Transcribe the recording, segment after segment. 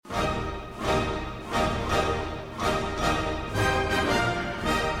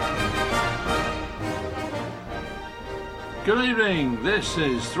Good evening, this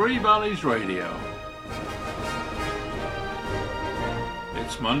is Three Valleys Radio.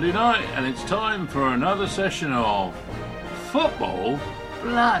 It's Monday night and it's time for another session of Football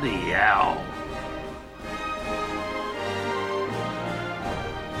Bloody Hell.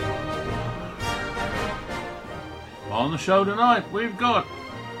 On the show tonight we've got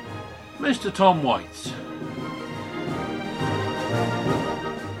Mr. Tom White,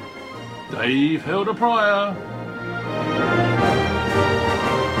 Dave Hilder-Pryor,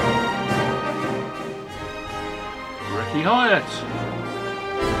 Ricky Hyatt,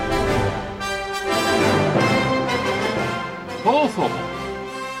 Paul Thorpe,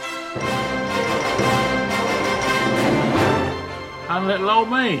 and little old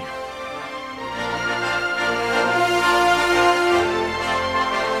me.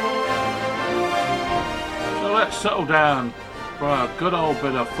 So let's settle down for a good old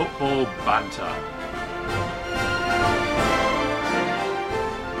bit of football banter.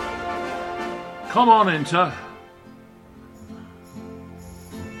 Come on, Inter.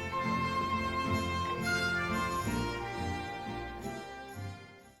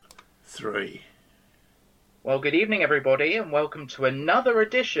 Three. Well, good evening, everybody, and welcome to another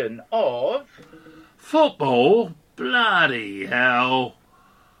edition of Football Bloody Hell.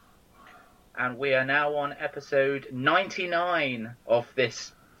 And we are now on episode 99 of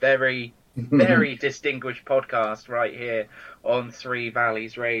this very, very distinguished podcast right here on Three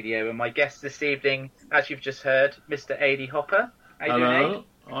Valleys Radio. And my guest this evening, as you've just heard, Mr. Adi Hopper. How you doing, Hello, Ade?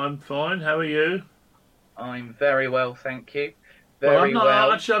 I'm fine. How are you? I'm very well, thank you. I'm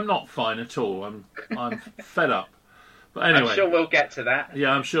not fine at all. I'm fed up. But anyway, I'm sure we'll get to that. Yeah,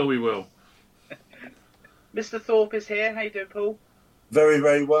 I'm sure we will. Mr. Thorpe is here. How you doing, Paul? Very,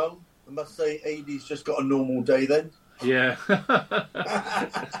 very well. I must say, Adie's just got a normal day then. Yeah.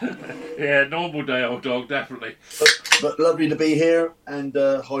 Yeah, normal day, old dog, definitely. But lovely to be here and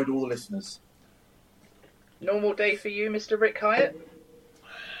hi to all the listeners. Normal day for you, Mr. Rick Hyatt?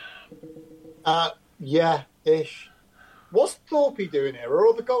 Yeah-ish. What's Thorpe doing here? Are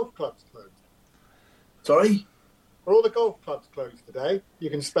all the golf clubs closed? Sorry? Are all the golf clubs closed today? You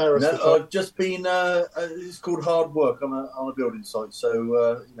can spare us the No, time. I've just been, it's called hard work on a building site.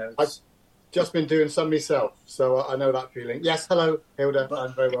 So, I've just been doing some myself, so I know that feeling. Yes, hello, Hilda.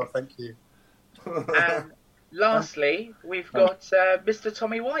 I'm very well, thank you. And lastly, we've got Mr.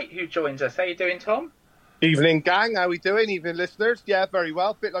 Tommy White who joins us. How you doing, Tom? Evening, gang. How we doing? Evening, listeners. Yeah, very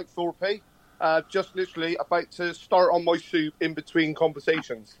well. Bit like Thorpe. Just literally about to start on my soup in between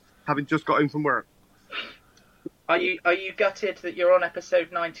conversations, having just got in from work. Are you gutted that you're on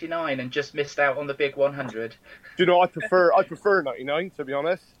episode 99 and just missed out on the big 100? Do you know, I prefer 99, to be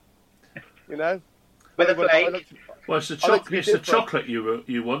honest. You know? With a flake? Well, it's the chocolate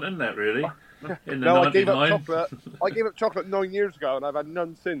you want, isn't it, really? In the No, 99. I gave up chocolate. I gave up chocolate 9 years ago, and I've had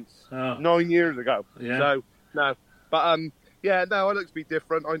none since. Oh. 9 years ago. Yeah. So, no. But, yeah, no, I look to be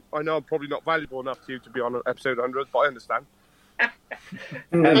different. I know I'm probably not valuable enough to be on episode 100, but I understand.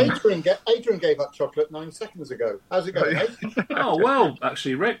 Adrian gave up chocolate 9 seconds ago. How's it going, mate? Oh, well,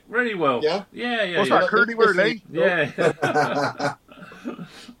 actually, Rick, really well. Yeah? Yeah. What's that, curly whirly? Yeah.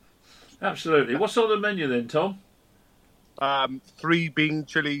 Absolutely. What's on the menu then, Tom? 3-bean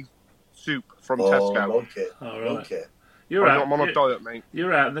chili soup from Oh, Tesco. like it. All right. Like it. I'm on a diet, mate.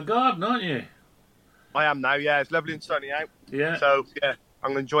 You're out in the garden, aren't you? I am now, yeah. It's lovely and sunny out. Yeah. So, yeah,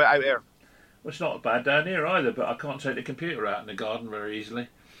 I'm going to enjoy it out here. Well, it's not bad down here either, but I can't take the computer out in the garden very easily.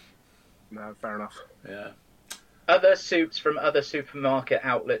 No, fair enough. Yeah. Other soups from other supermarket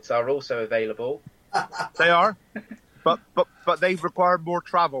outlets are also available. They are, but they require more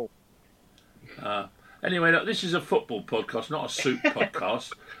travel. Anyway, look, this is a football podcast, not a soup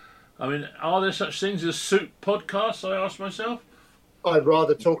podcast. I mean, are there such things as soup podcasts, I ask myself? I'd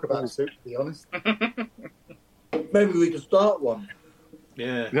rather talk about soup, to be honest. Maybe we could start one.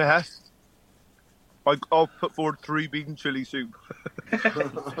 Yeah. Yes. I'll put forward 3-bean chili soup.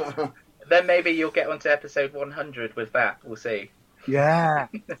 Then maybe you'll get onto episode 100 with that. We'll see. Yeah.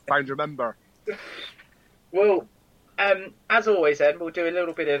 Found your member. Well, as always, Ed, we'll do a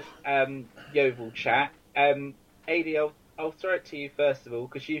little bit of Yeovil chat. Adi, I'll throw it to you first of all,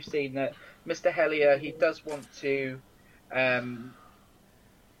 because you've seen that Mr. Hellier, he does want to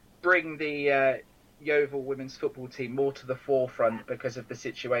bring the Yeovil women's football team more to the forefront because of the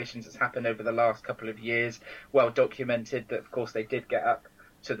situations that's happened over the last couple of years. Well documented that, of course, they did get up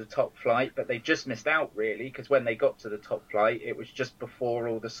to the top flight, but they just missed out, really, because when they got to the top flight, it was just before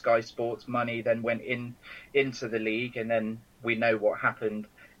all the Sky Sports money then went into the league, and then we know what happened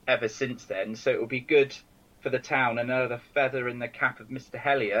ever since then. So it will be good for the town, another feather in the cap of Mr.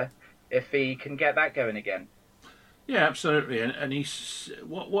 Hellier, if he can get that going again. Yeah, absolutely. And he's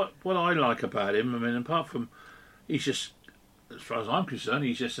what I like about him. I mean, apart from he's just, as far as I'm concerned,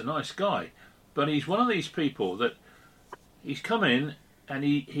 he's just a nice guy. But he's one of these people that he's come in and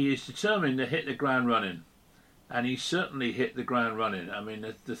he is determined to hit the ground running. And he certainly hit the ground running. I mean,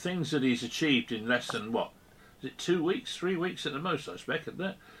 the things that he's achieved in less than, what, is it 2 weeks, 3 weeks at the most, I expect, isn't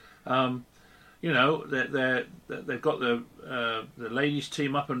it? You know, they've got the ladies'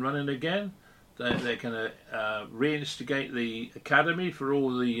 team up and running again. They're going to reinstigate the academy for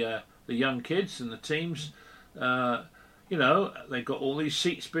all the young kids and the teams. You know, they've got all these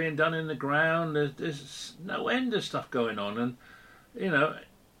seats being done in the ground. There's no end of stuff going on. And, you know,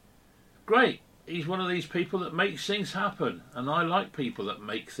 great. He's one of these people that makes things happen. And I like people that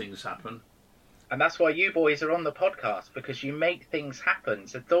make things happen. And that's why you boys are on the podcast, because you make things happen.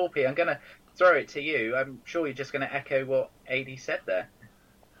 So, Thorpe, I'm going to throw it to you. I'm sure you're just going to echo what AD said there.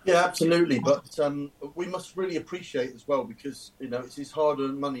 Yeah, absolutely. But we must really appreciate as well, because, you know, it's his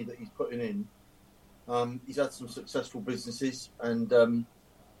hard-earned money that he's putting in. He's had some successful businesses, and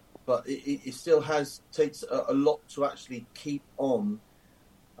but it still takes a lot to actually keep on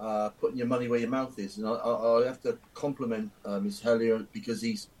putting your money where your mouth is. And I have to compliment Ms. Hellier, because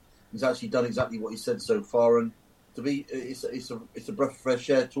he's actually done exactly what he said so far. And it's a breath of fresh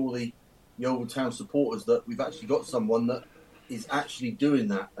air to all the Yeovil Town supporters that we've actually got someone that is actually doing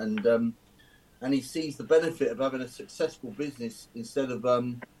that, and he sees the benefit of having a successful business instead of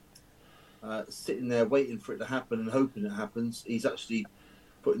sitting there waiting for it to happen and hoping it happens. He's actually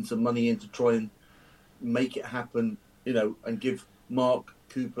putting some money in to try and make it happen, you know, and give Mark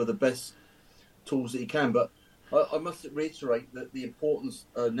Cooper the best tools that he can. But I must reiterate that the importance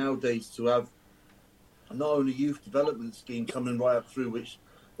nowadays to have not only youth development scheme coming right up through, which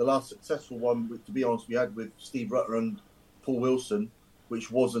the last successful one, to be honest, we had with Steve Rutter and Paul Wilson,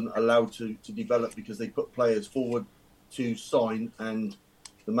 which wasn't allowed to develop because they put players forward to sign, and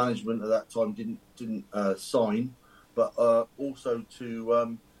the management at that time didn't sign. But also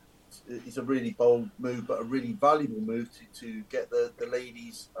it's a really bold move, but a really valuable move to get the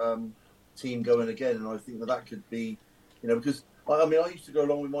ladies team going again. And I think that could be, you know, because I used to go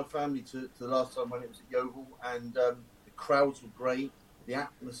along with my family to the last time when it was at Yeovil, and the crowds were great, the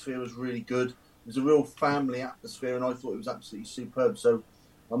atmosphere was really good. It was a real family atmosphere, and I thought it was absolutely superb. So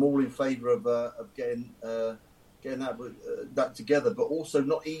I'm all in favour of getting that together, but also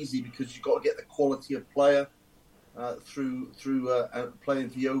not easy, because you've got to get the quality of player through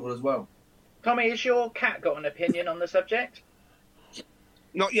playing for Yeovil as well. Tommy, has your cat got an opinion on the subject?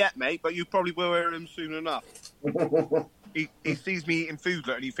 Not yet, mate, but you probably will hear him soon enough. he sees me eating food,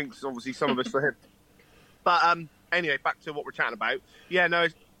 and he thinks obviously some of it's for him. But anyway, back to what we're chatting about. Yeah, no,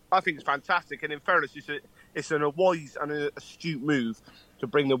 I think it's fantastic, and in fairness, it's a wise and an astute move to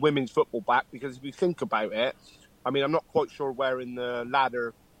bring the women's football back, because if you think about it, I mean, I'm not quite sure where in the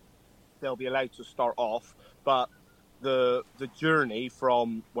ladder they'll be allowed to start off, but the journey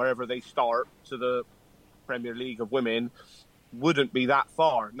from wherever they start to the Premier League of Women wouldn't be that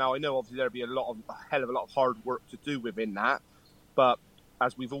far. Now, I know obviously there'd be a hell of a lot of hard work to do within that, but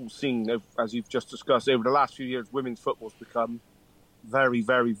as we've all seen, as you've just discussed, over the last few years, women's football's become very,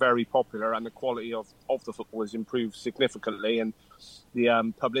 very, very popular, and the quality of the football has improved significantly, and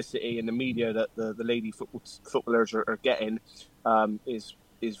the publicity and the media that the lady footballers are getting is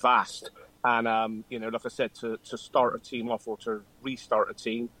vast. And you know, like I said, to start a team off, or to restart a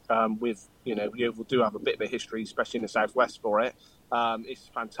team with, you know, Yeovil do have a bit of a history, especially in the southwest, for it. It's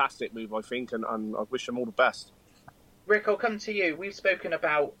a fantastic move, I think, and I wish them all the best. Rick, I'll come to you. We've spoken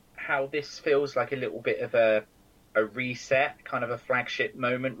about how this feels like a little bit of a reset, kind of a flagship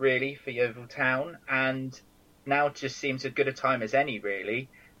moment, really, for Yeovil Town, and now it just seems as good a time as any, really,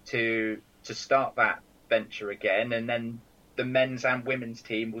 to start that venture again, and then the men's and women's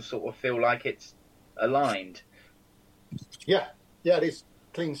team will sort of feel like it's aligned. Yeah, it is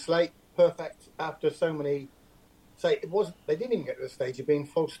clean slate, perfect. After so many, they didn't even get to the stage of being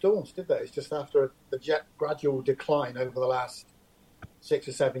false storms, did they? It's just after the gradual decline over the last 6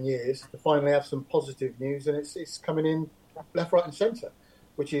 or 7 years to finally have some positive news, and it's coming in left, right, and centre,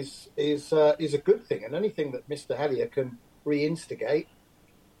 which is a good thing. And anything that Mr. Hellier can reinstigate,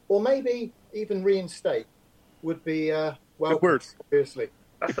 or maybe even reinstate, would be welcome. Seriously,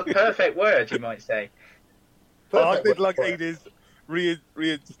 that's the perfect word, you might say. I did like Ada's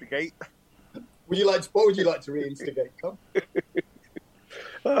reinstigate. What would you like to reinstigate, Tom?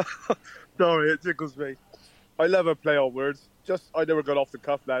 Sorry, it tickles me. I love a play on words. I never got off the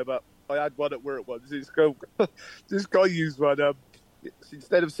cuff now, but I had one at work once. This guy used one.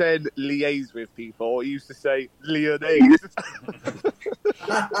 instead of saying liaise with people, he used to say Lyonnaise.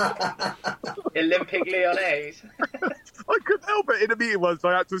 Olympic Lyonnaise. I couldn't help it. In a meeting once,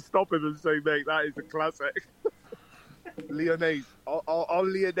 I had to stop him and say, mate, that is a classic. Lyonnaise. I'll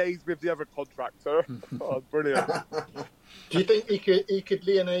Lyonnaise with the other contractor. Oh, brilliant. Do you think he could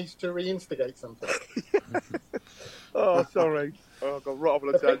Lyonnaise to reinstigate something? Oh, sorry. Oh, I got right off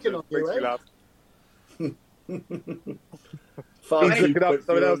on a tangent. Makes me laugh. He's looking up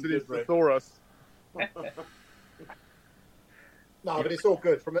something else in his thesaurus. No, but it's all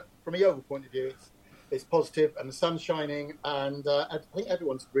good from a Yeovil point of view. It's positive and the sun's shining, and I think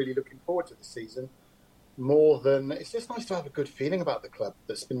everyone's really looking forward to the season. More than it's just nice to have a good feeling about the club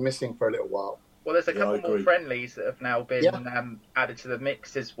that's been missing for a little while. Well, there's a couple more friendlies that have now been added to the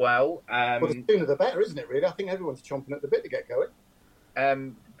mix as well. Well, the sooner the better, isn't it? Really, I think everyone's chomping at the bit to get going.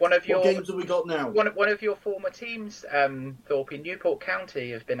 What games have we got now? One of your former teams, Thorpe, Newport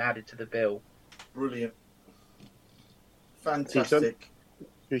County, have been added to the bill. Brilliant, fantastic,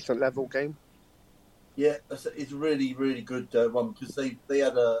 decent level game. Yeah, it's a really, really good one because they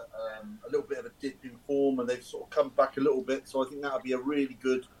had a little bit of a dip in form and they've sort of come back a little bit. So I think that'll be a really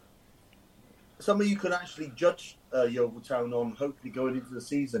good. Something you can actually judge Yeovil Town on. Hopefully, going into the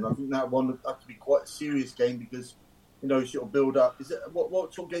season, I think that one would have to be quite a serious game because sort of build up. Is it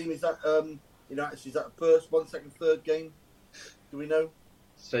what sort of game is that? Actually, is that the first, 1, 2nd, 3rd game? Do we know?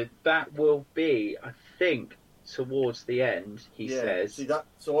 So that will be, I think, towards the end, he says. See that?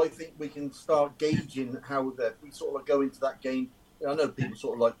 So I think we can start gauging how if we sort of go into that game. I know people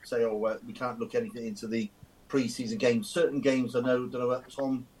sort of like to say, we can't look anything into the pre-season games. Certain games, I don't know what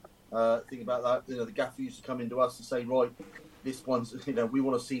Tom think about that. The gaffer used to come into us and say, right, this one's, we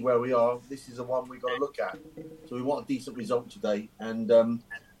want to see where we are. This is the one we've got to look at. So we want a decent result today. And,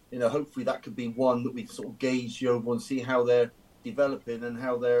 hopefully that could be one that we can sort of gauge Yeovil and see how they're developing and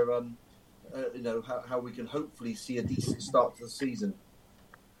how they're, how we can hopefully see a decent start to the season.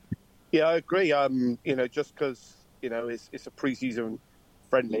 Yeah, I agree. Just because, it's a pre-season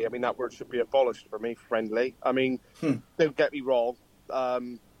friendly, I mean, that word should be abolished for me, friendly. I mean, don't get me wrong.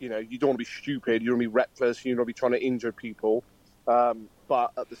 You don't want to be stupid, you don't want to be reckless, you don't want to be trying to injure people.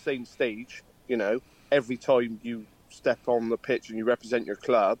 But at the same stage, every time you step on the pitch and you represent your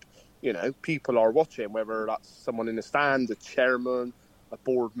club, people are watching, whether that's someone in the stand, the chairman, a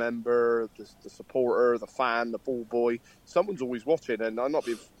board member, the supporter, the fan, the ball boy. Someone's always watching, and I'm not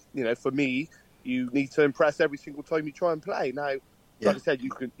being, for me, you need to impress every single time you try and play. Now, like I said, you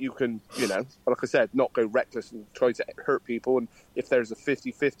can, like I said, not go reckless and try to hurt people. And if there's a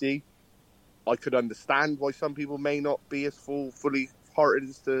 50-50, I could understand why some people may not be as fully hearted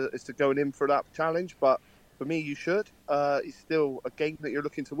as to going in for that challenge. But for me, you should. It's still a game that you're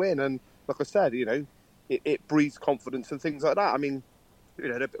looking to win. And like I said, it breeds confidence and things like that. I mean,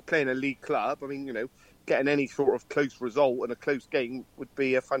 they're playing a league club. I mean, getting any sort of close result in a close game would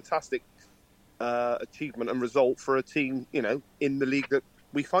be a fantastic achievement and result for a team, in the league that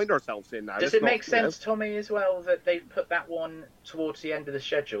we find ourselves in now. Does it make sense, Tommy, as well, that they've put that one towards the end of the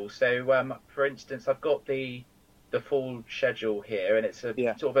schedule? So, for instance, I've got the full schedule here, and it's a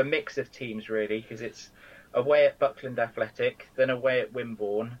sort of a mix of teams, really, because it's away at Buckland Athletic, then away at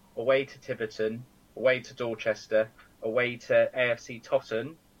Wimborne, away to Tiverton, away to Dorchester, away to AFC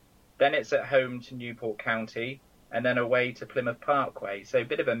Totton, then it's at home to Newport County, and then away to Plymouth Parkway. So a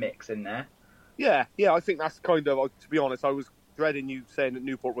bit of a mix in there. Yeah, I think that's kind of, to be honest, I was dreading you saying that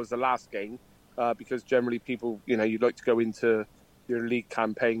Newport was the last game because generally people, you'd like to go into your league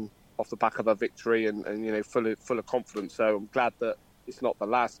campaign off the back of a victory and full of confidence. So I'm glad that it's not the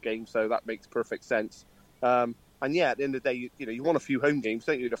last game, so that makes perfect sense. And at the end of the day, you want a few home games,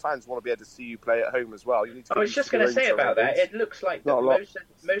 don't you? The fans want to be able to see you play at home as well. You need to. I was just going to say about that. It looks like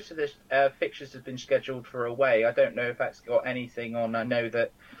most of the fixtures have been scheduled for away. I don't know if that's got anything on. I know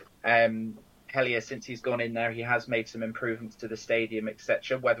that Hellier, since he's gone in there, he has made some improvements to the stadium,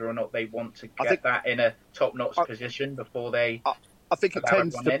 etc. Whether or not they want to get that in a top-notch position before they. I think it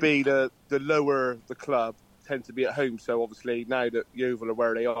tends to be the lower the club tend to be at home. So obviously now that Yeovil are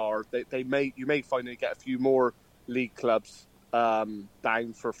where they are, you may find they get a few more league clubs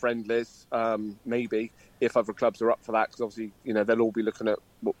down for friendlies, maybe if other clubs are up for that, because obviously they'll all be looking at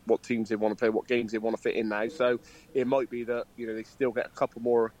what teams they want to play, what games they want to fit in now. So it might be that they still get a couple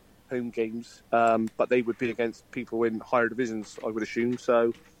more home games, but they would be against people in higher divisions, I would assume.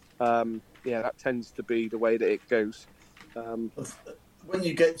 So that tends to be the way that it goes. When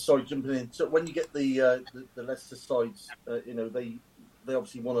you get jumping in, so when you get the Leicester sides, they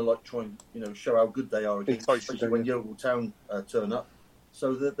obviously want to try and show how good they are against, especially when Yeovil Town turn up.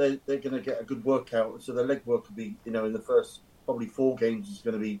 So that they're going to get a good workout. So their leg work will be in the first probably 4 games is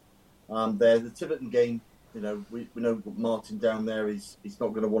going to be there. The Tiverton game, we know Martin down there he's not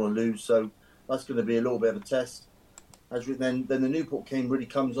going to want to lose, so that's going to be a little bit of a test. Then the Newport game really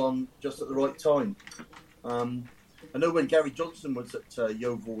comes on just at the right time. I know when Gary Johnson was at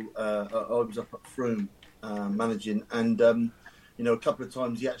Yeovil, I was up at Frome managing, and a couple of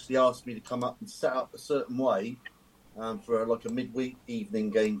times he actually asked me to come up and set up a certain way for like a midweek evening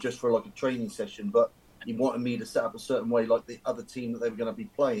game, just for like a training session. But he wanted me to set up a certain way, like the other team that they were going to be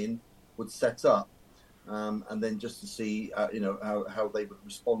playing would set up, and then just to see how they would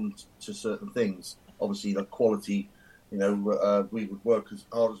respond to certain things. Obviously, the quality, we would work as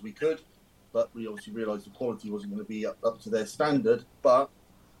hard as we could, but we obviously realised the quality wasn't going to be up to their standard. But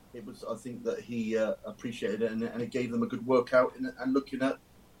it was, I think, that he appreciated it, and it gave them a good workout and looking at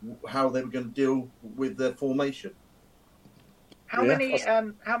how they were going to deal with their formation. How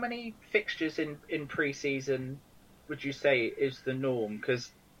many fixtures in pre-season would you say is the norm?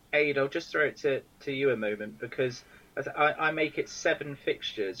 Because Aid, I'll just throw it to you a moment, because I make it 7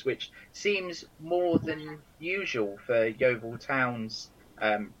 fixtures, which seems more than usual for Yeovil Town's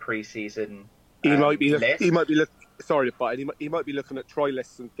pre-season. He might be list. he might be looking at try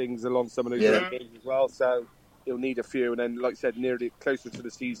lists and things along some of those games as well. So he'll need a few, and then, like I said, nearly closer to the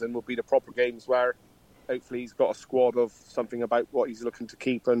season will be the proper games where hopefully he's got a squad of something about what he's looking to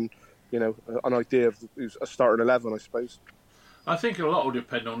keep, and an idea of who's a starting 11, I suppose. I think a lot will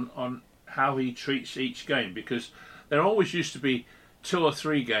depend on how he treats each game, because there always used to be 2 or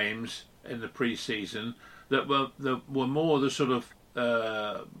 3 games in the pre-season that were more the sort of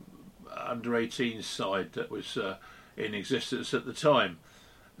under-18 side that was in existence at the time.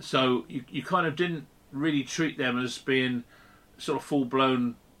 So you kind of didn't really treat them as being sort of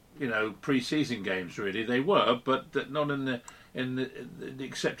full-blown, pre-season games. Really, they were, but not in the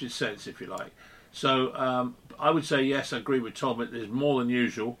accepted sense, if you like. So I would say yes, I agree with Tom. It is more than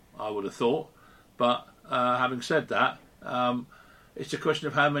usual, I would have thought. But having said that, it's a question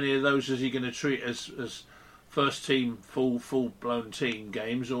of how many of those is he going to treat as first team, full-blown team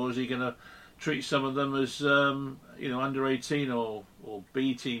games, or is he going to treat some of them as under 18 or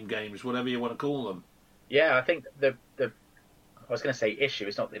B team games, whatever you want to call them? Yeah, I think the I was going to say issue.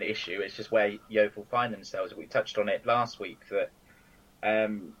 It's not the issue. It's just where Yeovil find themselves. We touched on it last week that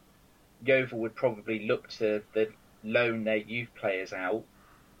Yeovil would probably look to loan their youth players out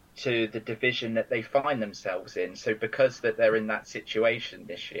to the division that they find themselves in. So because that they're in that situation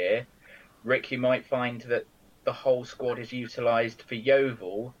this year, Rick, you might find that the whole squad is utilised for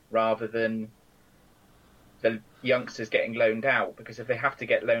Yeovil rather than the youngsters getting loaned out, because if they have to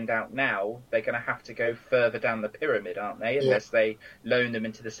get loaned out now, they're going to have to go further down the pyramid, aren't they? Unless they loan them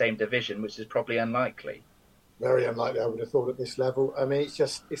into the same division, which is probably unlikely. Very unlikely, I would have thought, at this level. I mean,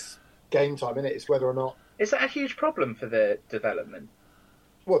 it's game time, isn't it? It's whether or not... Is that a huge problem for the development?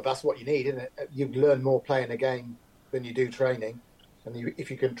 Well, that's what you need, isn't it? You learn more playing a game than you do training. And if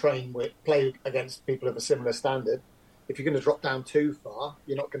you can play against people of a similar standard, if you're going to drop down too far,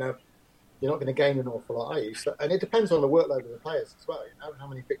 you're not going to gain an awful lot, are you? So, and it depends on the workload of the players as well. How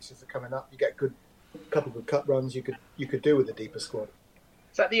many fixtures are coming up? You get a couple of good cut runs. You could do with a deeper squad.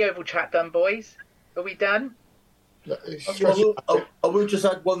 Is that the Oval chat done, boys? Are we done? I will just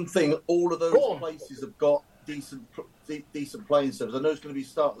add one thing. All of those places have got decent playing service. I know it's going to be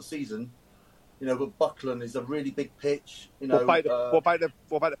start of the season. But Buckland is a really big pitch. What about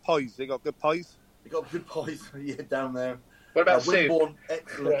the pies? They got good pies. They got good pies, down there. What about soup?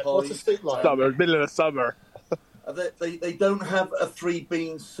 Excellent pies. What's the soup like? Middle of the summer. They don't have a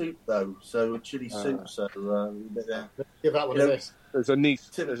 3-bean soup though, so a chili soup. So give that one a miss. There's a niece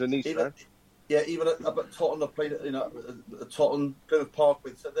there. Yeah, even up at Totton, I played at Totton, Plymouth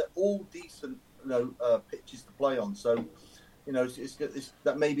Parkway. So they're all decent, pitches to play on. So. It's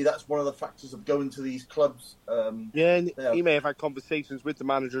that maybe that's one of the factors of going to these clubs. And he may have had conversations with the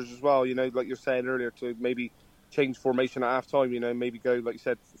managers as well. Like you're saying earlier, to maybe change formation at half time. Maybe go, like you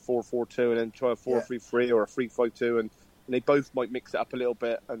said, 4-4-2, and then try a 4-3-3 or a 3-5-2, and they both might mix it up a little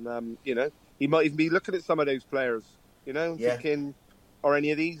bit. And he might even be looking at some of those players. Thinking, are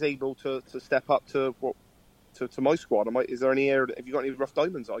any of these able to step up to my squad? Is there any area? Have you got any rough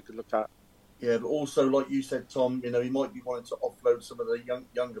diamonds that I could look at? Yeah, but also, like you said, Tom, he might be wanting to offload some of the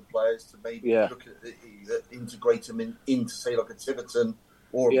younger players to maybe look at integrate them into, say, like a Tiverton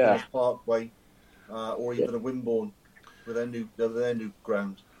or a Plymouth Parkway, or even a Wimborne with their new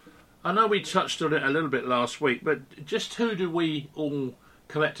ground. I know we touched on it a little bit last week, but just who do we all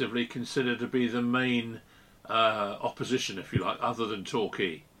collectively consider to be the main opposition, if you like, other than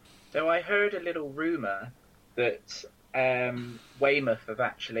Torquay? So I heard a little rumour that Weymouth have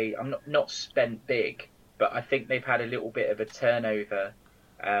actually, I'm not spent big, but I think they've had a little bit of a turnover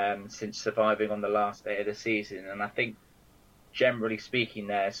since surviving on the last day of the season, and I think, generally speaking,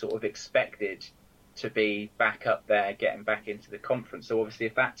 they're sort of expected to be back up there, getting back into the conference. So obviously,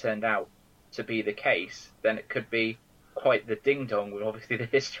 if that turned out to be the case, then it could be quite the ding-dong with obviously the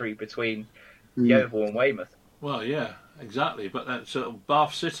history between Yeovil and Weymouth. Well, yeah, exactly. But that sort of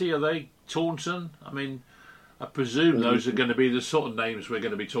Bath City, are they Taunton? I mean, I presume those are going to be the sort of names we're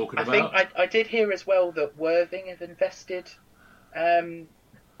going to be talking about. I did hear as well that Worthing have invested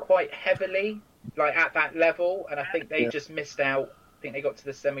quite heavily, like at that level, and I think they just missed out. I think they got to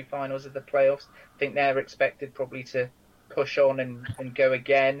the semi-finals of the playoffs. I think they're expected probably to push on and go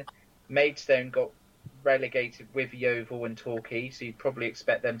again. Maidstone got relegated with Yeovil and Torquay, so you'd probably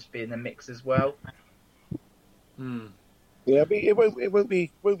expect them to be in the mix as well. Yeah, it won't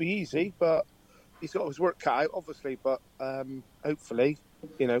be easy, but he's got his work cut out, obviously. But hopefully,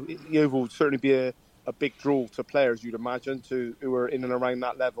 Yeovil would certainly be a big draw to players, you'd imagine, who are in and around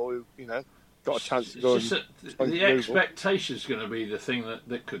that level, who got a chance to go. The expectation is going to be the thing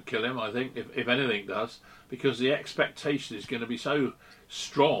that could kill him, I think, if anything does, because the expectation is going to be so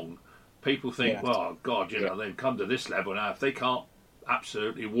strong. People think, well, God, they've come to this level now. If they can't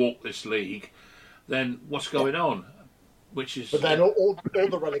absolutely walk this league, then what's going on? But then all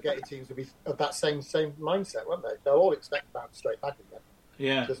the relegated teams will be of that same mindset, won't they? They'll all expect to bounce straight back again.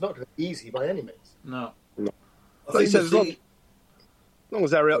 Yeah. So it's not going to be easy by any means. No. I think as long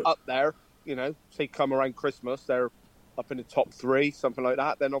as they're up there, say come around Christmas, they're up in the top 3, something like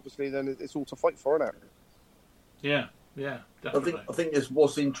that, then obviously it's all to fight for, isn't it? Yeah, definitely. I think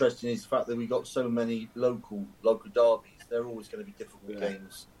what's interesting is the fact that we got so many local derbies. They're always going to be difficult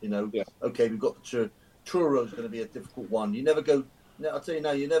games. Okay, we've got the Truro is going to be a difficult one. You never go. I'll tell you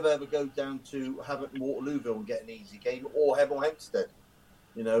now, you never ever go down to Havant and Waterlooville and get an easy game, or Hemel Hempstead.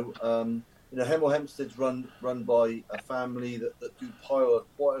 Hemel Hempstead's run by a family that do pile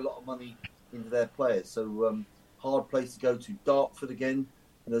quite a lot of money into their players. So hard place to go to. Dartford again.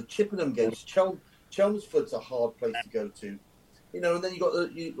 Chippenham games. Chelmsford's a hard place to go to. And then you got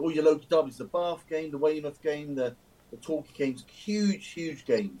all your local derbies. The Bath game, the Weymouth game, the Torquay games. Huge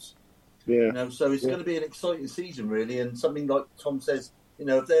games. Yeah. So it's going to be an exciting season, really. And something like Tom says,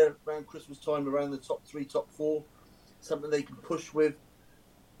 if they're around Christmas time, around the top 3, top 4, something they can push with.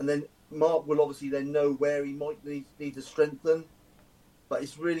 And then Mark will obviously then know where he might need to strengthen. But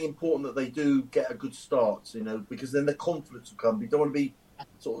it's really important that they do get a good start, because then the confidence will come. We don't want to be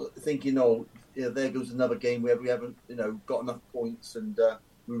sort of thinking, there goes another game where we haven't, got enough points. And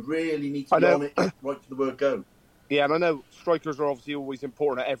we really need to be on it right from the word go. Yeah, and I know strikers are obviously always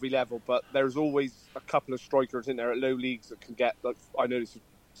important at every level, but there's always a couple of strikers in there at low leagues that can get, I know this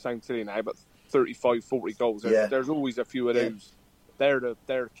sounds silly now, but 35, 40 goals. Yeah. There's always a few of those. They're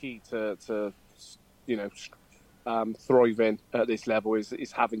the key to thriving at this level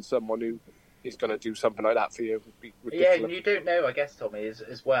is having someone who is going to do something like that for you. Would be ridiculous. Yeah, and you don't know, I guess, Tommy,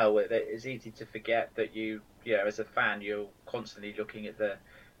 as well. It's easy to forget that you as a fan, you're constantly looking at the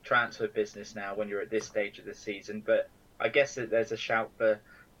transfer business now when you're at this stage of the season. But I guess that there's a shout for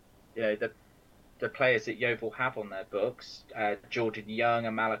the players that Yeovil have on their books, Jordan Young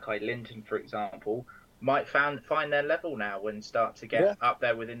and Malachi Linton, for example, might find their level now and start to get up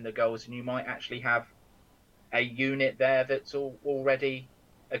there within the goals, and you might actually have a unit there that's already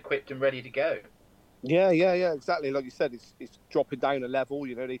equipped and ready to go. Yeah, exactly. Like you said, it's dropping down a level.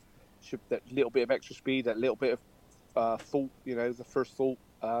 They should that little bit of extra speed, that little bit of thought. The first thought,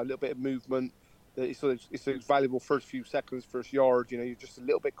 a little bit of movement. It's a valuable first few seconds, first yard. You're just a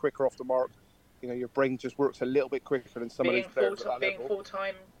little bit quicker off the mark. Your brain just works a little bit quicker than some of these players. Being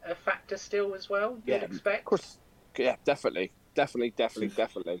full-time a factor still as well, you'd expect? Of course. Yeah, definitely.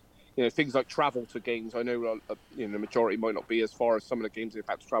 Things like travel to games. I know, the majority might not be as far as some of the games they've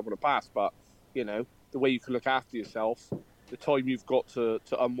had to travel in the past, but, the way you can look after yourself, the time you've got to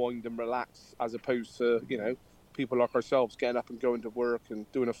unwind and relax, as opposed to, people like ourselves getting up and going to work and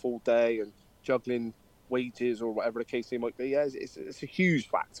doing a full day and juggling wages or whatever the case they might be. Yeah, it's a huge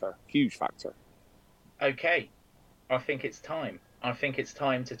factor. Okay, I think it's time.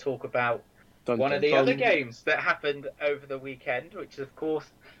 To talk about one of the other games that happened over the weekend, which is, of course,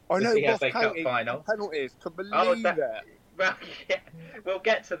 the FA Cup final. Penalties, can believe that. Well, yeah, we'll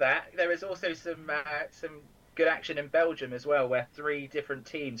get to that. There is also some good action in Belgium as well, where 3 different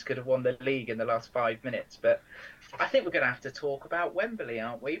teams could have won the league in the last 5 minutes. But I think we're going to have to talk about Wembley,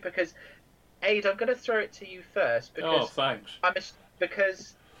 aren't we? Because, Aid, I'm going to throw it to you first. Because thanks.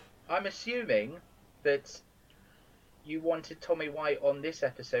 I'm assuming that you wanted Tommy White on this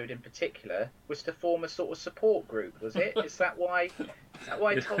episode in particular was to form a sort of support group, was it? Is that why Is that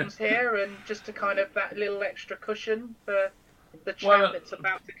why Tom's here, and just to kind of that little extra cushion for the chat that's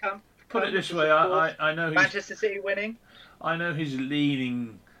about to come? Put it this way, I know Manchester City winning. I know he's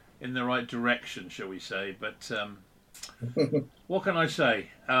leaning in the right direction, shall we say? But what can I say?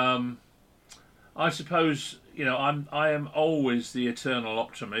 I suppose I am always the eternal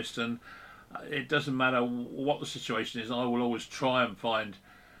optimist, and it doesn't matter what the situation is. I will always try and find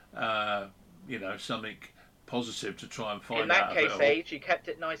something positive to try and find out. In that case, Age, you kept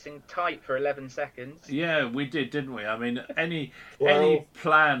it nice and tight for 11 seconds. Yeah, we did, didn't we? I mean, any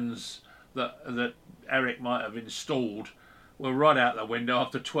plans that Eric might have installed were right out the window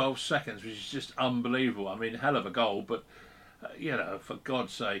after 12 seconds, which is just unbelievable. I mean, hell of a goal, but for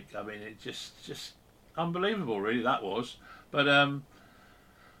God's sake, I mean, it just unbelievable, really, that was. But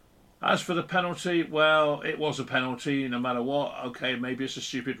as for the penalty, well, it was a penalty no matter what. Okay, maybe it's a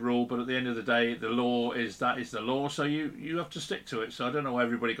stupid rule, but at the end of the day, the law is the law, so you have to stick to it. So I don't know why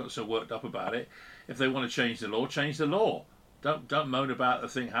everybody got so worked up about it. If they want to change the law, change the law. Don't moan about the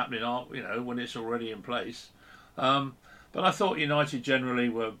thing happening, when it's already in place. But I thought United generally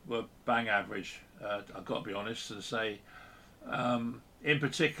were bang average. I've got to be honest and say, in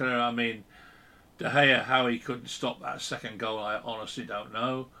particular, I mean, De Gea, how he couldn't stop that second goal, I honestly don't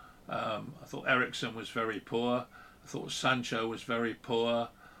know. I thought Eriksen was very poor. I thought Sancho was very poor.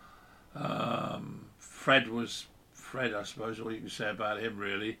 Fred, I suppose, all you can say about him,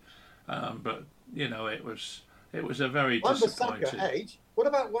 really. But it was a very disappointing. Age. What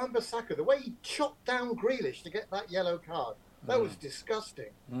about Wan-Bissaka? The way he chopped down Grealish to get that yellow card. That was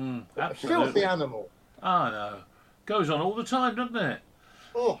disgusting. Absolutely. Filthy animal. No. Goes on all the time, doesn't it?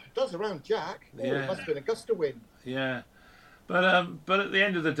 Oh, it does around Jack. Oh, yeah. It must have been a gust of wind. Yeah. But at the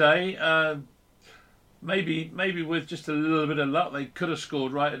end of the day, maybe with just a little bit of luck, they could have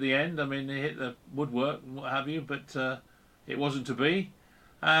scored right at the end. I mean, they hit the woodwork and what have you, but it wasn't to be.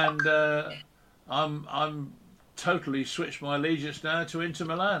 And I'm totally switched my allegiance now to Inter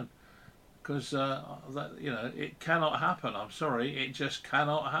Milan because it cannot happen. I'm sorry, it just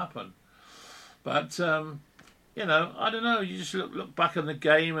cannot happen. But I don't know. You just look back on the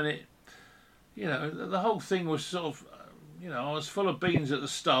game, and it, the whole thing was sort of. I was full of beans at the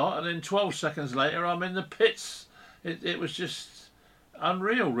start, and then 12 seconds later, I'm in the pits. It was just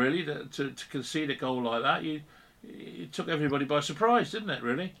unreal, really, to concede a goal like that. You took everybody by surprise, didn't it,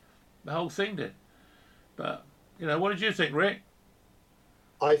 really? The whole thing did. But, what did you think, Rick?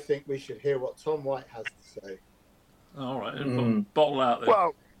 I think we should hear what Tom White has to say. All right, bottle out there.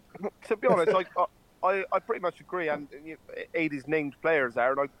 Well, to be honest, I pretty much agree, and Aidy's named players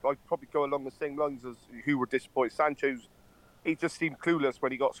there, and I'd probably go along the same lines as who were disappointed. Sancho's, he just seemed clueless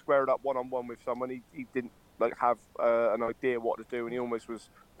when he got squared up one-on-one with someone. He didn't have an idea what to do, and he almost was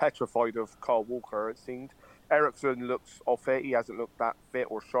petrified of Kyle Walker, it seemed. Eriksen looks off it. He hasn't looked that fit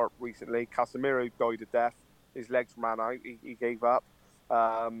or sharp recently. Casemiro died a death. His legs ran out. He gave up.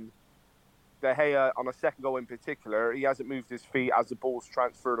 De Gea, on a second goal in particular, he hasn't moved his feet as the ball's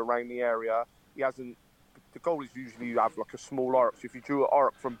transferred around the area. He hasn't. The goalies usually have like a small arc. So if you drew an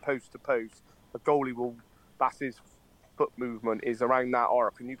arc from post to post, a goalie will. That's his foot movement is around that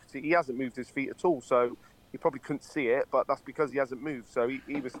arc, and you can see he hasn't moved his feet at all. So he probably couldn't see it, but that's because he hasn't moved. So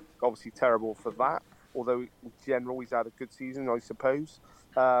he was obviously terrible for that. Although in general he's had a good season, I suppose.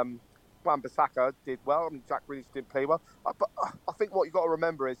 Wan-Bissaka did well. I mean, Jack Grealish didn't play well. But I think what you got to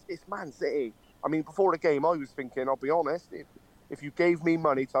remember is it's Man City. I mean, before the game, I was thinking, I'll be honest, if you gave me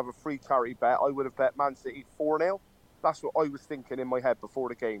money to have a free charity bet, I would have bet Man City 4-0. That's what I was thinking in my head before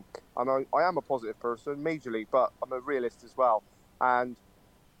the game. And I am a positive person, majorly, but I'm a realist as well. And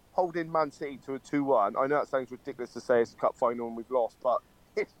holding Man City to a 2-1, I know that sounds ridiculous to say it's a cup final and we've lost, but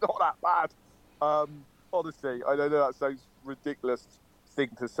it's not that bad. Honestly, I know that sounds ridiculous thing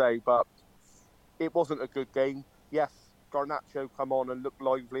to say, but it wasn't a good game. Yes, Garnacho come on and looked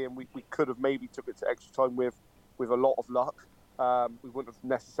lively, and we could have maybe took it to extra time with a lot of luck. We wouldn't have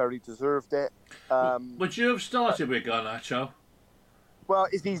necessarily deserved it. Would you have started with Garnacho? Well,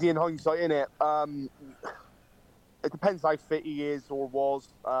 it's easy in hindsight, isn't it? It depends how fit he is or was.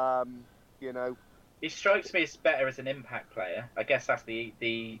 He strikes me as better as an impact player. I guess that's the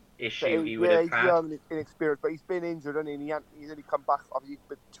issue he would have had. He's young and inexperienced, but he's been injured, and he's only come back. He's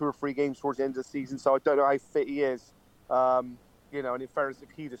been 2 or 3 games towards the end of the season, so I don't know how fit he is. And in fairness,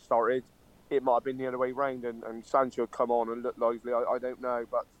 if he'd have started, it might have been the other way round, and Sancho come on and look lively. I don't know,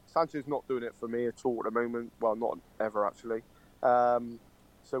 but Sancho's not doing it for me at all at the moment. Well, not ever actually.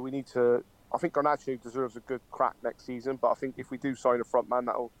 So we need to. I think Garnacho deserves a good crack next season, but I think if we do sign a front man,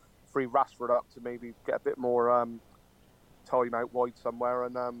 that'll free Rashford up to maybe get a bit more time out wide somewhere,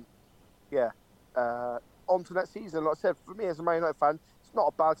 and on to next season. Like I said, for me as a Man United fan, not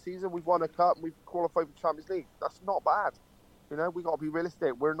a bad season. We've won a cup and we've qualified for the Champions League. That's not bad. You know, we got to be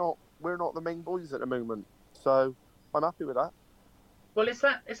realistic. We're not the main boys at the moment. So I'm happy with that. Well, is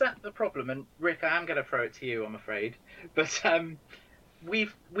that the problem? And Rick, I am going to throw it to you, I'm afraid. But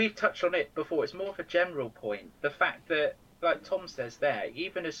we've touched on it before. It's more of a general point. The fact that, like Tom says there,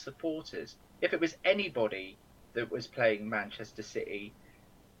 even as supporters, if it was anybody that was playing Manchester City,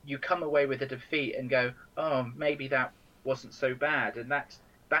 you come away with a defeat and go, oh, maybe that wasn't so bad. And that's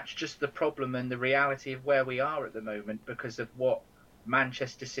just the problem and the reality of where we are at the moment because of what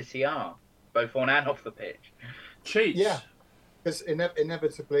Manchester City are, both on and off the pitch. Cheats. Yeah. Because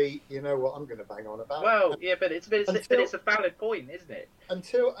inevitably, you know what I'm going to bang on about. Well, yeah, but it's a valid point, isn't it?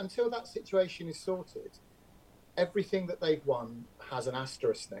 Until that situation is sorted, everything that they've won has an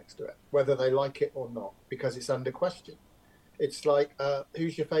asterisk next to it, whether they like it or not, because it's under question. It's like,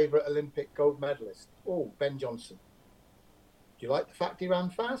 who's your favourite Olympic gold medalist? Oh, Ben Johnson. Do you like the fact he ran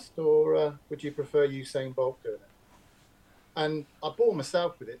fast, or would you prefer Usain Bolt doing it? And I bore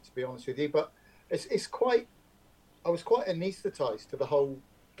myself with it, to be honest with you, but it's quite... I was quite anaesthetised to the whole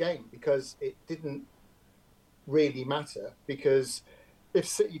game because it didn't really matter. Because if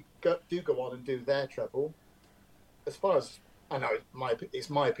City do go on and do their treble, as far as I know, my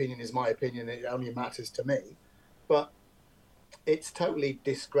opinion is my opinion. It only matters to me. But it's totally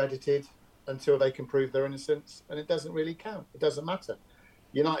discredited until they can prove their innocence, and it doesn't really count. It doesn't matter.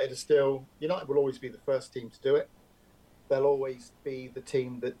 United will always be the first team to do it. They'll always be the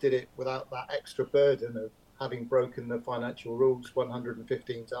team that did it without that extra burden of having broken the financial rules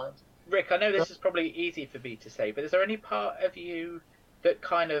 115 times. Rick, I know this is probably easy for me to say, but is there any part of you that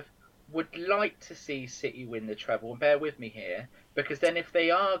kind of would like to see City win the treble? And bear with me here, because then if they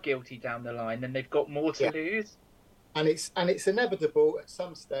are guilty down the line, then they've got more to lose. And it's inevitable at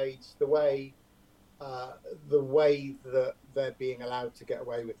some stage, the way that they're being allowed to get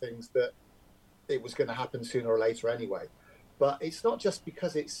away with things, that it was going to happen sooner or later anyway. But it's not just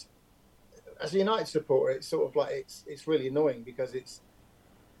because it's... As a United supporter, it's sort of like it's really annoying because it's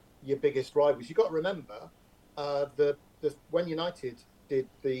your biggest rivals. You've got to remember when United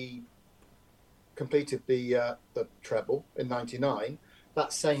completed the treble in '99.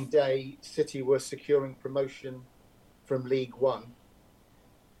 That same day, City were securing promotion from League One,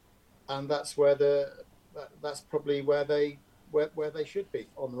 and that's probably where they should be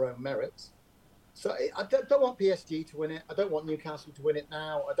on their own merits. So I don't want PSG to win it. I don't want Newcastle to win it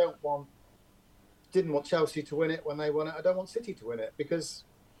now. Didn't want Chelsea to win it when they won it. I don't want City to win it because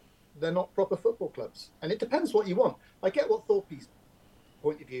they're not proper football clubs. And it depends what you want. I get what Thorpe's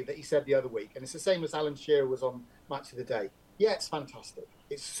point of view that he said the other week, and it's the same as Alan Shearer was on Match of the Day. Yeah, it's fantastic.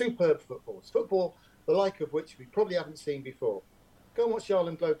 It's superb football. It's football the like of which we probably haven't seen before. Go and watch the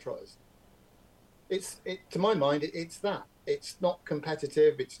Harlem Globetrotters. To my mind, it's that. It's not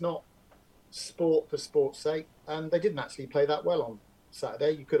competitive. It's not sport for sport's sake. And they didn't actually play that well on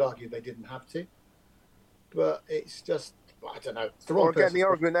Saturday. You could argue they didn't have to. But it's just, I don't know. It's the wrong person. Again, the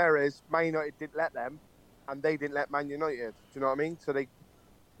argument there is Man United didn't let them, and they didn't let Man United. Do you know what I mean? So Man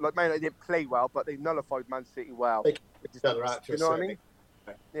United didn't play well, but they nullified Man City well. They kept each other out. Do you know what I mean?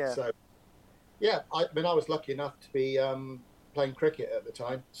 Yeah. So, yeah, I was lucky enough to be playing cricket at the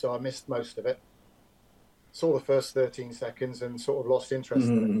time, so I missed most of it. Saw the first 13 seconds and sort of lost interest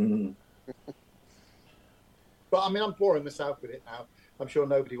in it. But I'm boring myself with it now. I'm sure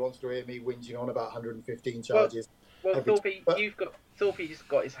nobody wants to hear me whinging on about 115 charges. Well, Thorpe's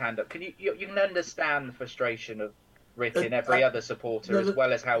got his hand up. You can understand the frustration of Rick and every other supporter, as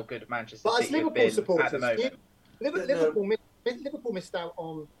well as how good Manchester City have been at the moment. Liverpool missed out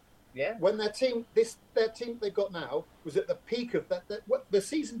on when their team they've got now was at the peak of the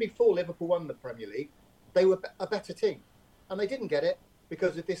season before Liverpool won the Premier League. They were a better team, and they didn't get it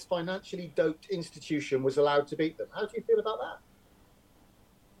because of this financially doped institution was allowed to beat them. How do you feel about that?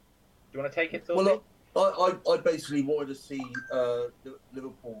 Do you want to take it, Thorpe? Well, I basically wanted to see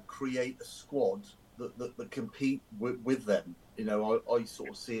Liverpool create a squad that compete with them. You know, I sort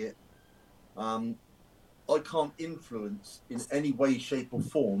of see it. I can't influence in any way, shape or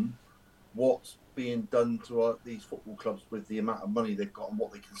form what's being done to these football clubs with the amount of money they've got and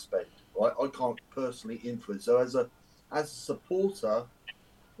what they can spend. Right? I can't personally influence. So as a supporter,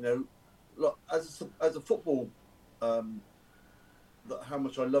 you know, look, as a football. How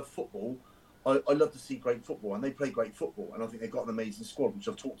much I love football, I love to see great football, and they play great football, and I think they've got an amazing squad, which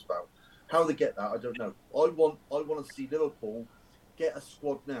I've talked about. How they get that, I don't know. I want to see Liverpool get a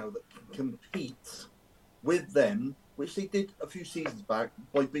squad now that can compete with them, which they did a few seasons back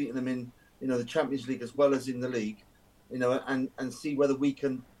by beating them in, you know, the Champions League as well as in the league, you know, and see whether we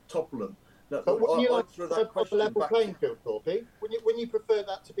can topple them. Look, But wouldn't you I'll like throw to that have a question level back playing field, Torpy? Wouldn't you prefer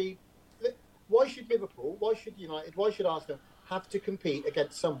that to be? Why should Liverpool, why should United, why should Arsenal have to compete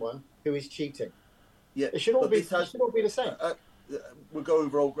against someone who is cheating? Yeah, It should all but be. this has, It should all be the same. we'll go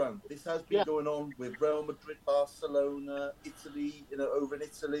over old ground. This has been Yeah. going on with Real Madrid, Barcelona, Italy, over in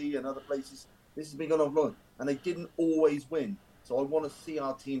Italy and other places. This has been going on long, and they didn't always win. So I want to see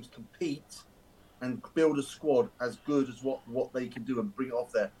our teams compete and build a squad as good as what they can do and bring it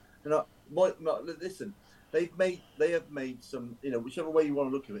off there. Listen, they have made some, whichever way you want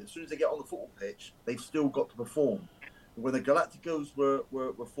to look at it. As soon as they get on the football pitch, they've still got to perform. When the Galacticos were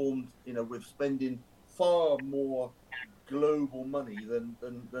formed, with spending far more global money than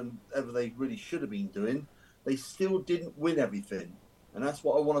ever they really should have been doing, they still didn't win everything. And that's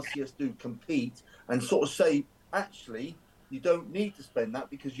what I want to see us do, compete and sort of say, actually, you don't need to spend that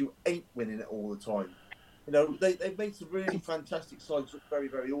because you ain't winning it all the time. They've made some really fantastic sides look very,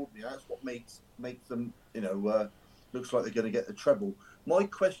 very ordinary. That's what makes them, looks like they're going to get the treble. My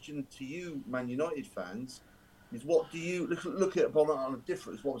question to you, Man United fans, is what do you look at it on a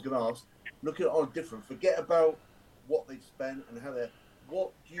different? Is what I was going to ask. Look at it on a different. Forget about what they've spent and how they're.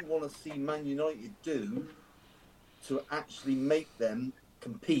 What do you want to see Man United do to actually make them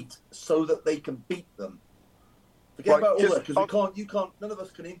compete so that they can beat them? Forget about all that because you can't. None of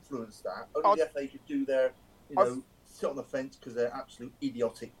us can influence that. Only the FA could do their, sit on the fence because they're absolute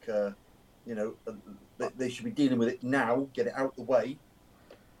idiotic. They should be dealing with it now, get it out of the way.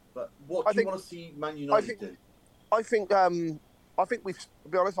 But what do you want to see Man United do? I think we've, to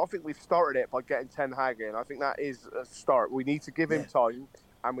be honest, I think we've started it by getting Ten Hag in. I think that is a start. We need to give him time,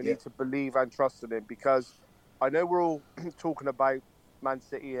 and we need to believe and trust in him, because I know we're all talking about Man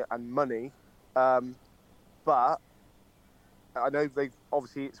City and money, but I know they've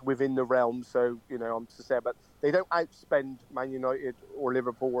obviously it's within the realm. So I'm to say, but they don't outspend Man United or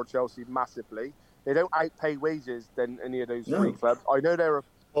Liverpool or Chelsea massively. They don't outpay wages than any of those three clubs. I know they're a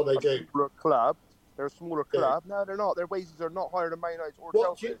smaller club. They're a smaller club. No, they're not. Their wages are not higher than Man United or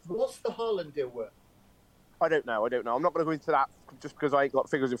Chelsea. What's the Haaland deal worth? I don't know. I'm not going to go into that just because I ain't got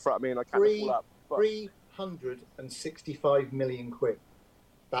figures in front of me and I can't pull up. But 365 million quid.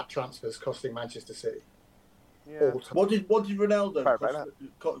 That transfer's costing Manchester City. Yeah. What did Ronaldo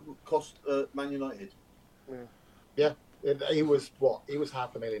cost Man United? Yeah. He was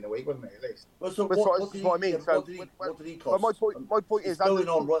 $500,000 a week, wasn't he? At least. Well, so what I mean. What did he cost? My point is going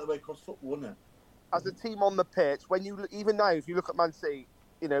on right the way across football, isn't it? As a team on the pitch, when you even now, if you look at Man City,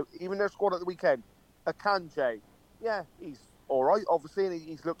 even their squad at the weekend, Akanji, he's all right, obviously, and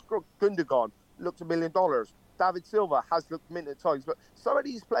he's looked good. Gundogan looked $1 million. David Silva has looked mint at times, but some of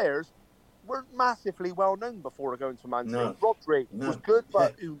these players weren't massively well known before going to Man City. Rodri was good,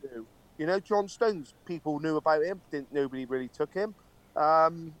 but who knew? John Stones, people knew about him, nobody really took him.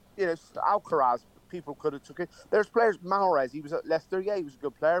 Alcaraz, people could have took him. There's players, Mahrez, he was at Leicester, he was a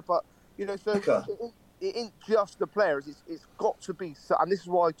good player, but so it ain't just the players. It's got to be, and this is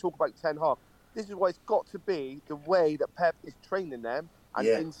why I talk about Ten Hag. This is why it's got to be the way that Pep is training them and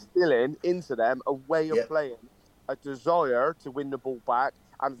instilling into them a way of playing, a desire to win the ball back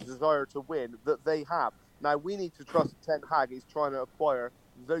and a desire to win that they have. Now, we need to trust Ten Hag is trying to acquire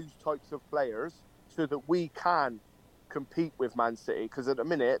those types of players so that we can compete with Man City, because at the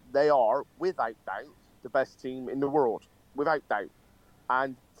minute they are, without doubt, the best team in the world, without doubt.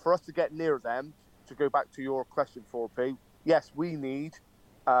 And for us to get near them, to go back to your question, 4P, yes, we need...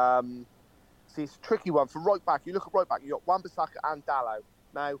 see, it's a tricky one. For right back, you look at right back, you've got Wan-Bissaka and Dalot.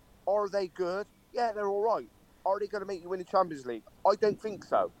 Now, are they good? Yeah, they're all right. Are they going to make you win the Champions League? I don't think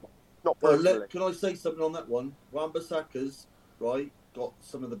so. Not personally. Can I say something on that one? Wan-Bissaka's, got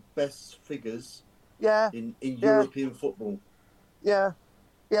some of the best figures in European football. Yeah,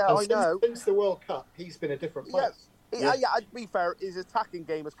 I know. Since the World Cup, he's been a different player. To be fair, his attacking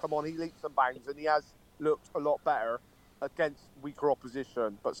game has come on. He leaps and bangs, and he has looked a lot better against weaker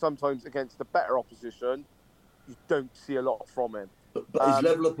opposition. But sometimes against the better opposition, you don't see a lot from him. But his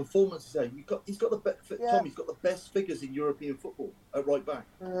level of performance is there. He's got the best figures in European football at right back.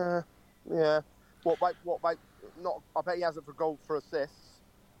 What about? Not. I bet he hasn't for assists.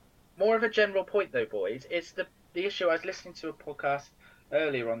 More of a general point, though, boys. It's the issue. I was listening to a podcast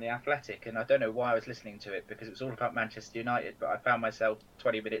earlier on The Athletic, and I don't know why I was listening to it, because it was all about Manchester United, but I found myself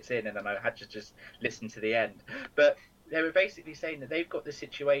 20 minutes in and then I had to just listen to the end. But they were basically saying that they've got the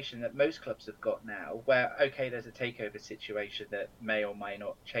situation that most clubs have got now, where, okay, there's a takeover situation that may or may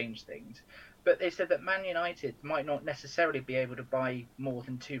not change things, but they said that Man United might not necessarily be able to buy more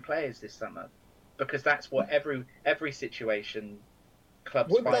than 2 players this summer, because that's what every situation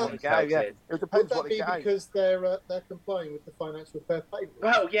clubs Would find that- themselves in. It Would depends that what they be get out. because they're complying with the financial fair play rules?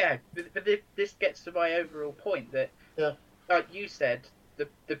 Well, yeah, but this gets to my overall point that, Yeah. like you said,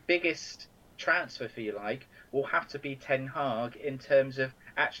 the biggest transfer, if you like, will have to be Ten Hag in terms of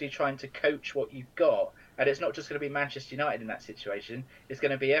actually trying to coach what you've got. And it's not just going to be Manchester United in that situation. It's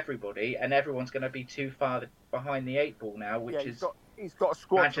going to be everybody, and everyone's going to be too far behind the 8 ball now, which is he's got a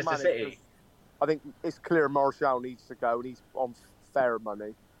squad Manchester to manage. City. I think it's clear Martial needs to go, and he's on fair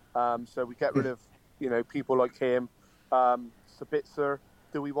money. So we get rid of people like him. Sabitzer,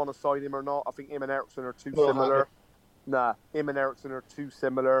 do we want to sign him or not? I think him and Ericsson are too similar. Nah, him and Ericsson are too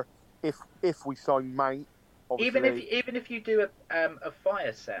similar. If we sign Mount, obviously, even if you do a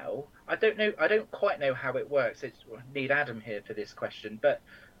fire sale, I don't quite know how it works. Need Adam here for this question, but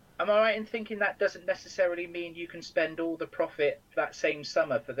am I right in thinking that doesn't necessarily mean you can spend all the profit that same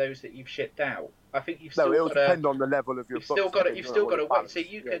summer for those that you've shipped out? I think you've still it'll got depend on the level of your. You've still got to wait. So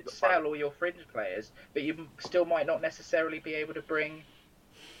you could sell balance. all your fringe players, but you still might not necessarily be able to bring.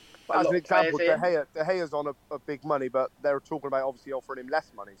 As an example, De De Gea's on a big money, but they're talking about obviously offering him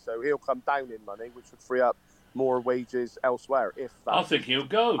less money, so he'll come down in money, which would free up more wages elsewhere. I think he'll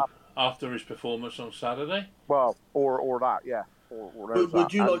go after his performance on Saturday. Well, or that, yeah.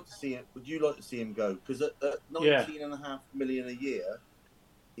 Would you like to see it? Would you like to see him go? Because at 19.5 million a year,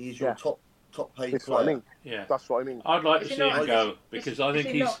 he's your top paid That's player. what I mean. Yeah, that's what I mean. I'd like to Is he see him not- go because I think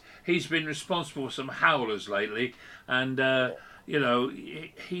he not- he's been responsible for some howlers lately, and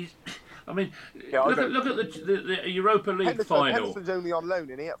he's. I mean, look at the Europa League final. Henderson's only on loan,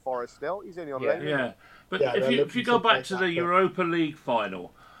 isn't he, at Forest still? He's only on loan. Yeah, but Yeah, if you go back to the that, Europa League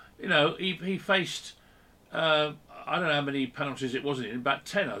final, he faced I don't know how many penalties it was in, about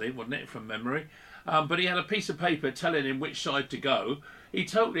 10 I think, wasn't it, from memory? But he had a piece of paper telling him which side to go. He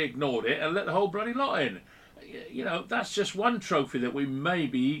totally ignored it and let the whole bloody lot in. That's just one trophy that we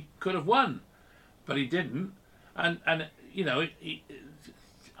maybe could have won, but he didn't. And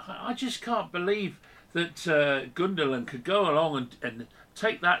I just can't believe that Gundogan could go along and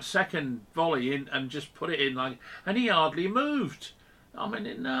take that second volley in and just put it in and he hardly moved. I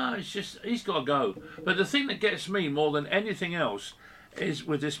mean, no, it's just he's got to go. But the thing that gets me more than anything else is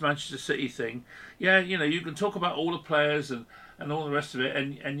with this Manchester City thing. Yeah, you can talk about all the players and all the rest of it,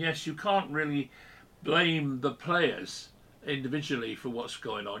 and yes, you can't really blame the players individually for what's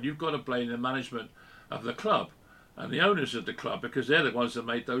going on. You've got to blame the management of the club and the owners of the club, because they're the ones that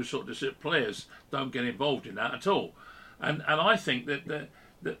made those sort of players don't get involved in that at all. And I think that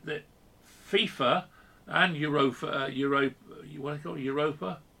FIFA and UEFA,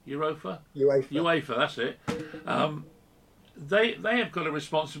 that's it. They have got a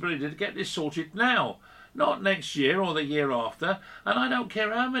responsibility to get this sorted now, not next year or the year after. And I don't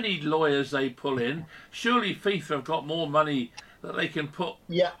care how many lawyers they pull in. Surely FIFA have got more money that they can put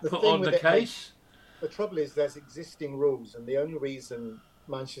on the case. The trouble is there's existing rules, and the only reason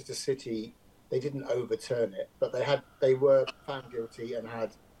Manchester City, they didn't overturn it, but they were found guilty and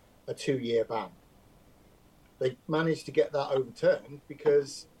had a 2-year ban. They managed to get that overturned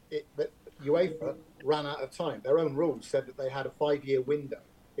because UEFA ran out of time. Their own rules said that they had a 5-year window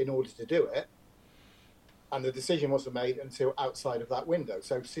in order to do it, and the decision wasn't made until outside of that window.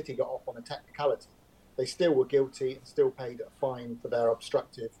 So City got off on a technicality. They still were guilty and still paid a fine for their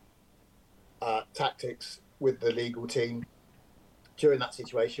obstructive tactics with the legal team during that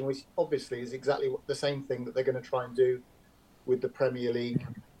situation, which obviously is exactly the same thing that they're going to try and do with the Premier League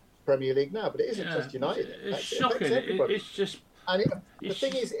now. But it isn't just United. It's shocking. It's just. And the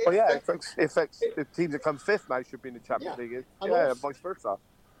thing is, it affects the teams that come fifth now should be in the Champions League. And vice versa.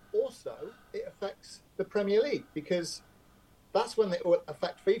 Also, it affects the Premier League because that's when it will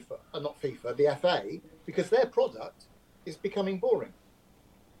affect FIFA, and not FIFA, the FA, because their product is becoming boring.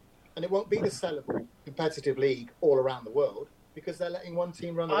 And it won't be the sellable competitive league all around the world because they're letting one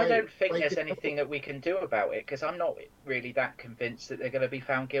team run away. I don't think there's anything that we can do about it because I'm not really that convinced that they're going to be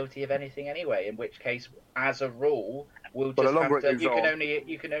found guilty of anything anyway. In which case, as a rule, we'll just have to.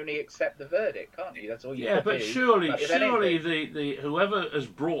 You can only accept the verdict, can't you? That's all you can do. Yeah, but surely the whoever has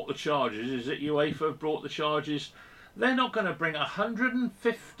brought the charges, is it UEFA have brought the charges? They're not going to bring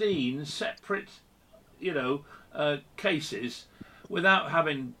 115 separate, cases without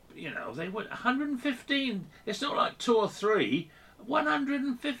having. They went 115. It's not like 2 or 3.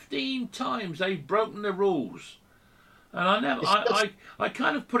 115 times they've broken the rules, and I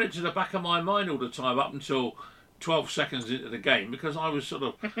kind of put it to the back of my mind all the time up until 12 seconds into the game because I was sort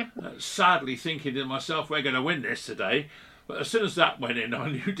of sadly thinking to myself, we're going to win this today. But as soon as that went in, I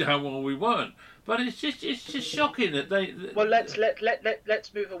knew damn well we weren't. But it's just shocking that they. Well, let's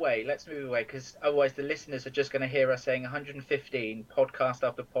move away. Let's move away, because otherwise the listeners are just going to hear us saying 115 podcast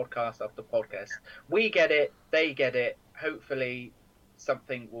after podcast after podcast. We get it, they get it. Hopefully,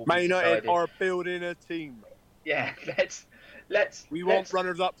 something will be Man United decided. are building a team. Yeah, let's. We want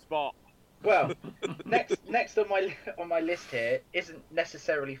runners-up spot. Well, next on my list here isn't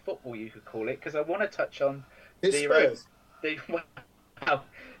necessarily football, you could call it, because I want to touch on It's Spurs. The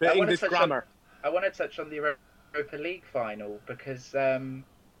English grammar. I want to touch on the Europa League final, because I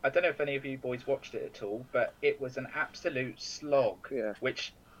don't know if any of you boys watched it at all, but it was an absolute slog. Yeah.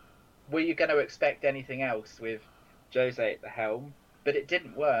 Which, were you going to expect anything else with Jose at the helm? But it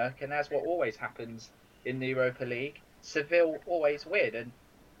didn't work, and as what always happens in the Europa League, Seville always win. And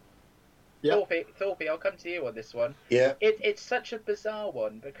Thorpe, I'll come to you on this one. Yeah. It's such a bizarre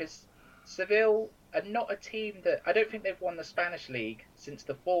one, because Seville are not a team that... I don't think they've won the Spanish league since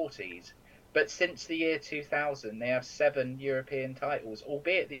the 40s, but since the year 2000, they have 7 European titles,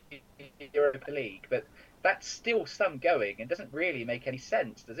 albeit the Europa League. But that's still some going, and doesn't really make any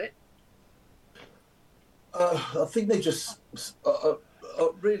sense, does it? I think they just...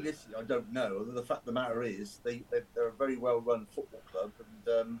 realistically, I don't know. The fact of the matter is, they're a very well-run football club,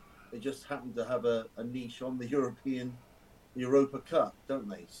 and they just happen to have a niche on the Europa Cup, don't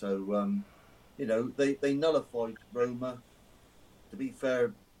they? So, they nullified Roma. To be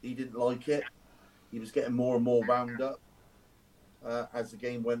fair, he didn't like it. He was getting more and more wound up as the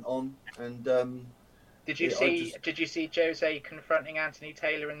game went on. And did you see Jose confronting Anthony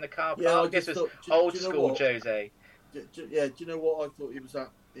Taylor in the car park? Yeah, this was old school Jose. Do you know what I thought he was at?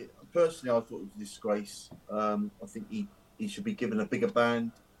 Personally, I thought it was a disgrace. I think he should be given a bigger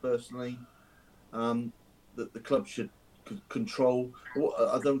band. Personally, that the club should control.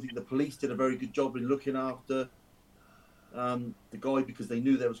 I don't think the police did a very good job in looking after the guy, because they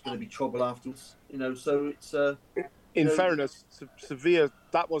knew there was going to be trouble afterwards. So it's. In fairness, Sevilla,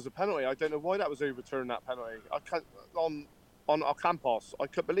 that was a penalty. I don't know why that was overturned. That penalty, I can't on Ocampos. I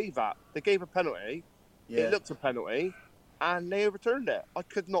couldn't believe that they gave a penalty. Yeah. It looked a penalty, and they overturned it. I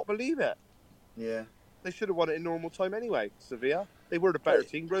could not believe it. Yeah. They should have won it in normal time anyway. Sevilla, they were the better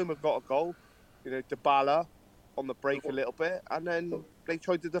team. Roma got a goal. Dybala on the break a little bit, and then they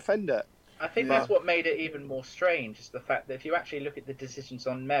tried to defend it. I think that's what made it even more strange, is the fact that if you actually look at the decisions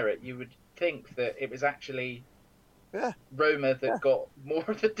on merit, you would think that it was actually Roma that got more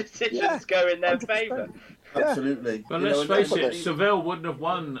of the decisions go in their favour. Absolutely. But let's face it, Seville wouldn't have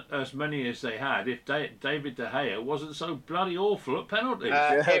won as many as they had if David De Gea wasn't so bloody awful at penalties.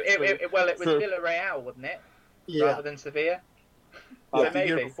 It was Villarreal, wasn't it? Yeah. Rather than Sevilla. The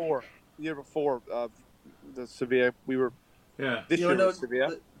year before, the Sevilla, we were. Yeah. This year was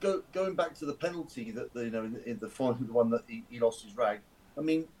Sevilla. Going back to the penalty that in the final one that he lost his rag. I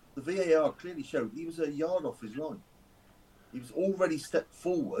mean, the VAR clearly showed he was a yard off his line. He was already stepped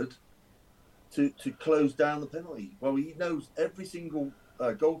forward to close down the penalty. Well, he knows, every single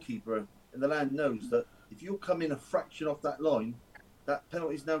goalkeeper in the land knows that if you come in a fraction off that line, that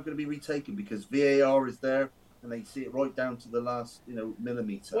penalty is now going to be retaken, because VAR is there and they see it right down to the last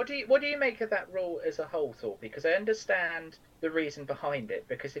millimetre. What do you make of that rule as a whole, Thorpe? Because I understand the reason behind it.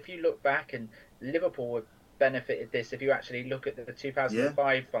 Because if you look back, and Liverpool have benefited this, if you actually look at the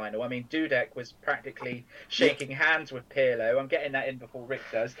 2005 final. I mean, Dudek was practically shaking hands with Pirlo. I'm getting that in before Rick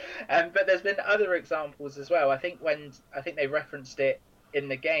does. But there's been other examples as well. I think they referenced it in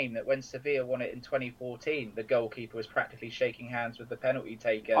the game, that when Sevilla won it in 2014, the goalkeeper was practically shaking hands with the penalty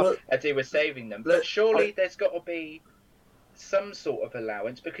taker as he was saving them. But surely there's got to be some sort of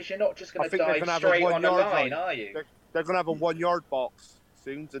allowance, because you're not just going to dive straight on a line, are you? They're going to have a 1 yard box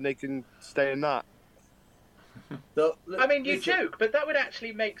soon, and they can stay in that. I mean, you joke, but that would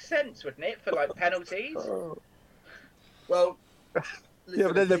actually make sense, wouldn't it, for like penalties? Well, yeah,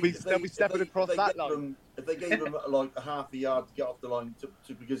 but then they'll be stepping across that line. If they gave them like a half a yard to get off the line,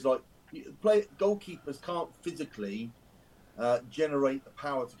 because goalkeepers can't physically generate the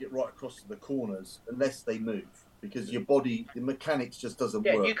power to get right across to the corners unless they move, because your body, the mechanics just doesn't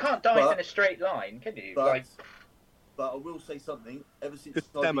work. Yeah, you can't dive in a straight line, can you? But I will say something. Ever since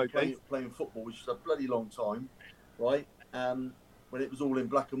I've been playing football, which is a bloody long time, right? When it was all in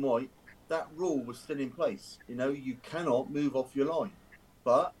black and white, that rule was still in place. You cannot move off your line.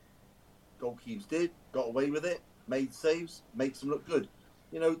 But goalkeepers got away with it, made saves, makes them look good.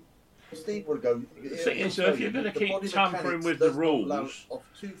 Steve would go. So if you're going to keep tampering with the rules, off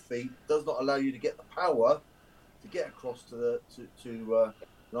 2 feet does not allow you to get the power to get across to the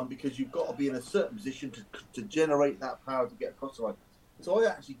line, because you've got to be in a certain position to generate that power to get across the line. So I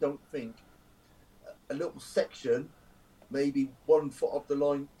actually don't think a little section maybe 1 foot off the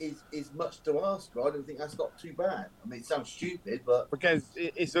line is much to ask. But I don't think that's not too bad. I mean, it sounds stupid, but Because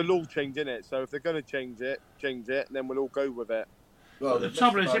it's a law change, isn't it? So if they're going to change it, and then we'll all go with it. well, The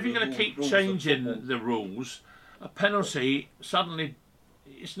trouble is, if you're going to keep changing the rules, a penalty suddenly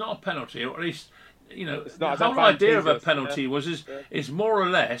it's not a penalty, or at least It's the not whole idea of a advantageous, penalty is more or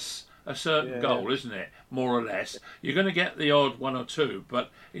less a certain goal, isn't it? More or less, you're going to get the odd 1 or 2,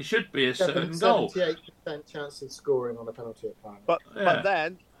 but it should be a certain goal. 78% chance of scoring on a penalty at time.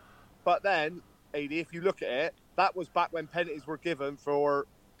 But then, AD, if you look at it, that was back when penalties were given for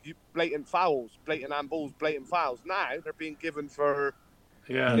blatant fouls, blatant handballs, blatant fouls. Now they're being given for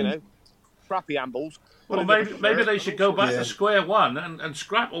crappy handballs. Well, maybe they should go back to square one and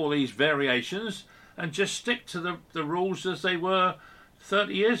scrap all these variations and just stick to the rules as they were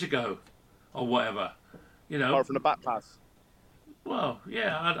 30 years ago or whatever. Apart from the back pass. Well,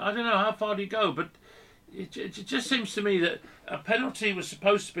 yeah, I don't know how far do you go, but it just seems to me that a penalty was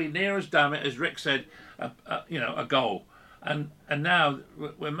supposed to be near as damn it, as Rick said, a goal. And now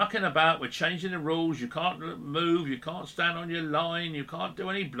we're mucking about, we're changing the rules, you can't move, you can't stand on your line, you can't do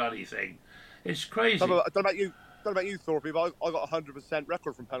any bloody thing. It's crazy. I don't know about you, Thorpe, but I got 100%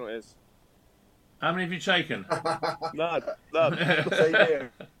 record from penalties. How many have you taken? None. Same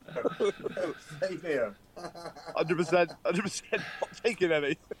here. Same here. 100% not taking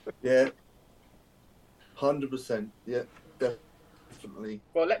any. Yeah. 100%. Yeah, definitely.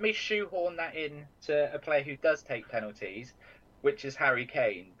 Well, let me shoehorn that in to a player who does take penalties, which is Harry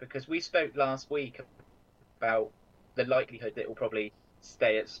Kane, because we spoke last week about the likelihood that it will probably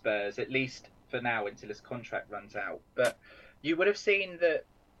stay at Spurs, at least for now until his contract runs out. But you would have seen that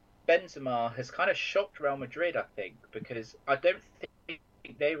Benzema has kind of shocked Real Madrid, I think, because I don't think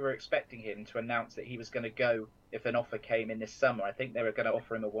they were expecting him to announce that he was going to go if an offer came in this summer. I think they were going to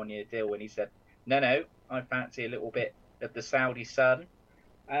offer him a 1-year deal when he said, no, I fancy a little bit of the Saudi sun.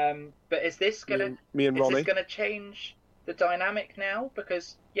 But is this going to change the dynamic now?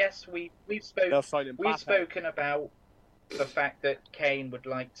 Because yes, we've spoken about the fact that Kane would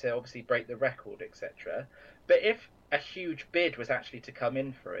like to obviously break the record, etc. But if a huge bid was actually to come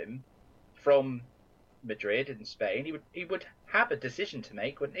in for him from Madrid and Spain, he would have a decision to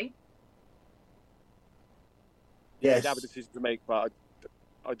make, wouldn't he? Yes. He'd have a decision to make, but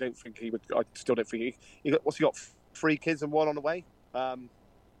I don't think he would. I still don't think he got. What's he got? 3 kids and 1 on the way. I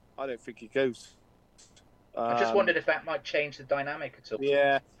don't think he goes. I just wondered if that might change the dynamic at all.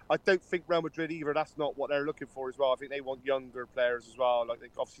 Yeah, I don't think Real Madrid either. That's not what they're looking for as well. I think they want younger players as well. Like they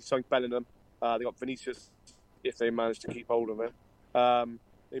obviously signed Bellingham. They got Vinicius if they manage to keep hold of him.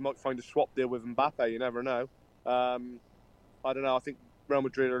 They might find a swap deal with Mbappe. You never know. I don't know. I think Real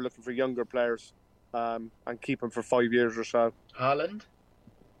Madrid are looking for younger players and keep them for 5 years or so. Haaland?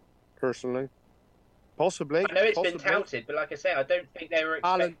 Personally. Possibly. I know it's been touted, but like I say, I don't think they were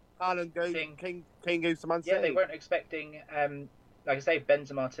expecting... Haaland goes, Kane goes to Man City. Yeah, they weren't expecting, like I say,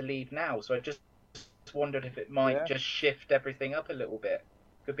 Benzema to leave now. So I just wondered if it might just shift everything up a little bit.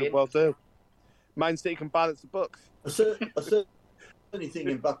 Could be well do. Man City can balance the books. I certainly think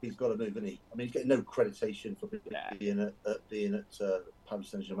Mbappe's got to move, isn't he? I mean, he's getting no accreditation for being at Paris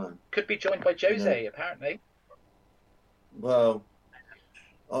Saint-Germain. Could be joined by Jose, apparently. Well,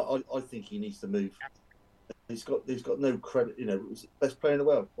 I think he needs to move. He's got no credit. He's the best player in the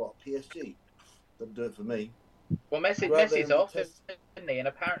world. What, PSG? Doesn't do it for me. Well, Messi's off, isn't he? And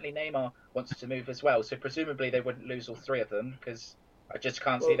apparently Neymar wants to move as well. So presumably they wouldn't lose all 3 of them, because I just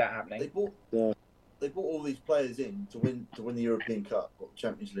can't see that happening. They brought all these players in to win the European Cup or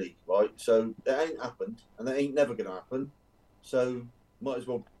Champions League, right? So it ain't happened, and that ain't never going to happen. So might as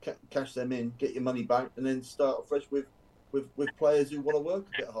well cash them in, get your money back, and then start afresh with players who want to work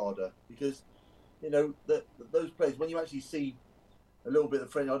a bit harder. Because those players, when you actually see a little bit of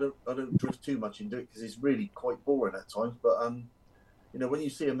French, I don't drift too much into it because it's really quite boring at times. But when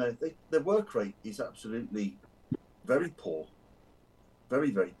you see them, their work rate is absolutely very poor, very,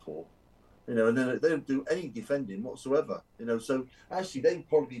 very poor. And then they don't do any defending whatsoever. So actually they'd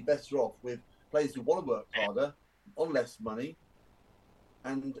probably be better off with players who want to work harder on less money,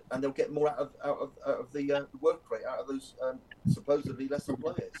 and they'll get more out of the work rate out of those supposedly lesser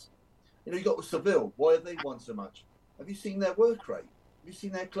players. You got Seville. Why have they won so much? Have you seen their work rate? Have you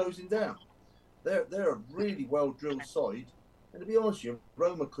seen their closing down? They're a really well drilled side, and to be honest with you,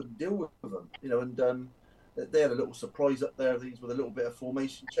 Roma couldn't deal with them. And they had a little surprise up there. These with a little bit of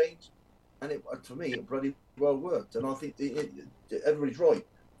formation change, and to me it bloody well worked. And I think everybody's right.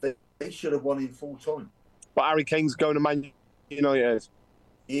 They should have won in full time. But Harry Kane's going to Man United.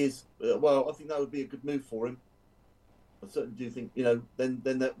 He is. Well, I think that would be a good move for him. I certainly do think, then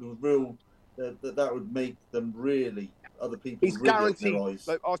that would make them really other people He's really open guaranteed. their eyes.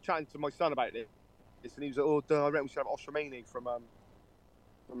 Like, I was chatting to my son about this, and he was like, "Oh, I reckon we should have Oshimene from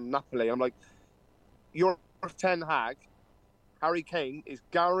Napoli." I'm like, "You're Ten Hag. Harry Kane is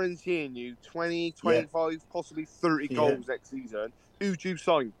guaranteeing you 20, 25, possibly 30 goals next season. Who'd you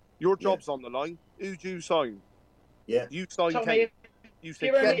sign? Your job's on the line. Who'd you sign? Yeah. You signed Tommy, Kane. You said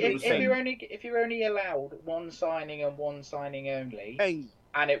if you're only allowed one signing and one signing only, Kane.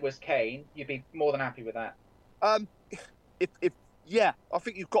 and it was Kane, you'd be more than happy with that. If I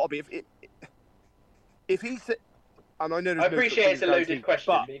think you've got to be. If he's, and I know I appreciate it's a loaded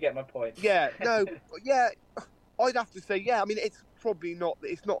question, but you get my point. Yeah, no, yeah, I'd have to say, yeah. I mean, it's probably not.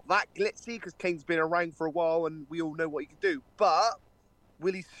 It's not that glitzy because Kane's been around for a while, and we all know what he can do. But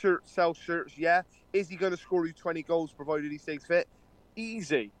will he sell shirts? Yeah. Is he going to score you 20 goals provided he stays fit?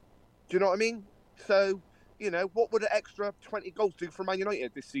 Easy. Do you know what I mean? So, what would an extra 20 goals do for Man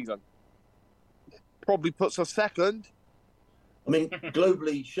United this season? Probably puts us second. I mean,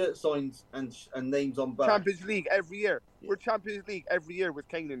 globally, shirt signs and names on back. Champions League every year. Yeah. We're Champions League every year with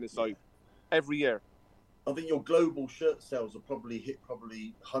Kane in the side. Every year. I think your global shirt sales will probably hit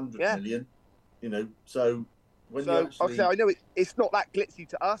 100 million. So when you actually... I know it's not that glitzy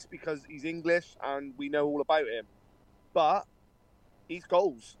to us because he's English and we know all about him. But he's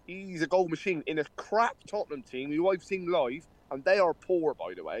goals. He's a goal machine in a crap Tottenham team who I've seen live, and they are poor,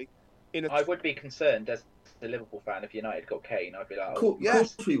 by the way. I would be concerned as a Liverpool fan if United got Kane. I'd be like, of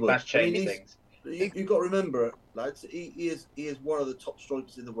course we would. That's changed things. You've got to remember, lads, he is one of the top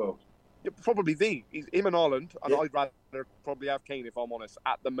strikers in the world. Yeah, probably he's him and Haaland, and I'd rather probably have Kane, if I'm honest,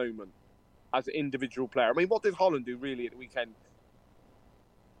 at the moment, as an individual player. I mean, what did Haaland do really at the weekend?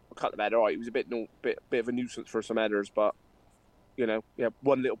 I cut the header, right? He was a bit of a nuisance for some headers, but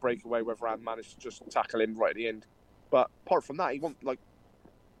one little breakaway where Varane managed to just tackle him right at the end. But apart from that, he wasn't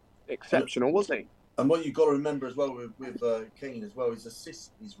exceptional, wasn't he? And what you've got to remember as well with Kane as well, his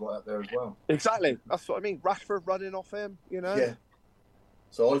assist, he's right up there as well. Exactly, that's what I mean. Rashford running off him, Yeah.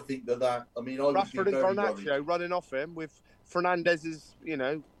 So I think that I mean, Rashford and Garnacho running off him with Fernandez's,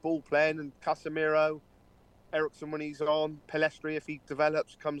 ball playing, and Casemiro, Eriksen when he's on, Pelestri if he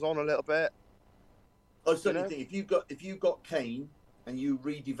develops, comes on a little bit. I certainly think if you got Kane and you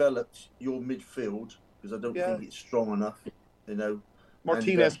redeveloped your midfield, because I don't think it's strong enough,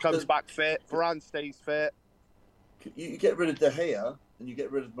 Martinez comes back fit, Varane stays fit. You get rid of De Gea and you get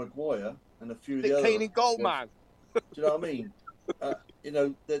rid of Maguire and a few of the others. Kane in goal, man. Do you know what I mean?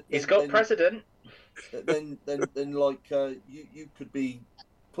 He's got precedent. Then you could be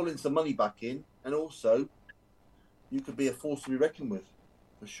pulling some money back in, and also you could be a force to be reckoned with,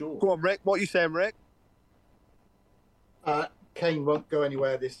 for sure. Go on, Rick. What are you saying, Rick? Kane won't go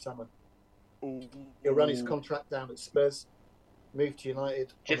anywhere this summer. Ooh. He'll run his contract down at Spurs, move to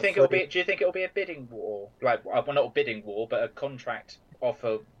United. Do you think it'll be a bidding war? Like, well, not a bidding war, but a contract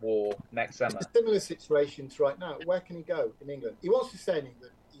offer war next summer? It's a similar situation to right now. Where can he go in England? He wants to stay in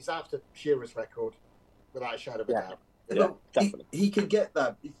England. He's after Shearer's record, without a shadow of a doubt. Definitely. He can get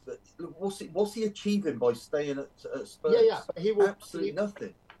that. What's he achieving by staying at Spurs? Yeah, but he will absolutely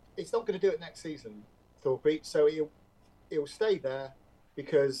nothing. He's not going to do it next season, Thorpe. So he'll stay there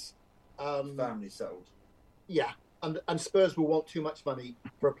because family settled. Yeah, and Spurs will want too much money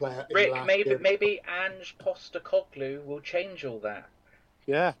for a player. Rick, maybe Ange Postecoglou will change all that.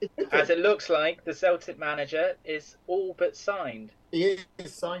 Yeah, as it looks like the Celtic manager is all but signed. He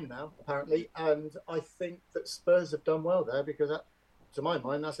is signed now, apparently, and I think that Spurs have done well there because, to my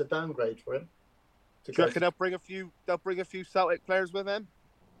mind, that's a downgrade for him. Do you reckon they'll bring a few Celtic players with him?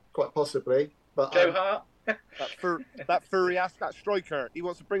 Quite possibly, but Joe Hart. that furry ass, that striker. He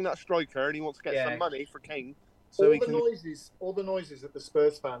wants to bring that striker, and he wants to get some money for Kane. So all the noises that the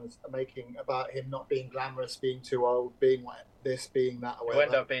Spurs fans are making about him not being glamorous, being too old, being like this, being that, will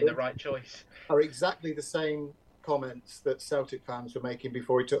end up being the right choice. Are exactly the same comments that Celtic fans were making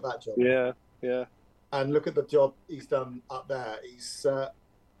before he took that job. Yeah. And look at the job he's done up there. He's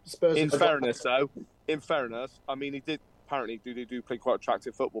Spurs. In fairness, I mean, he did apparently do play quite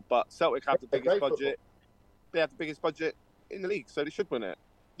attractive football, but Celtic have the biggest budget. Football. They have the biggest budget in the league, so they should win it.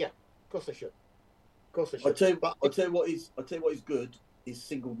 Yeah, of course they should. I'll tell you what is good is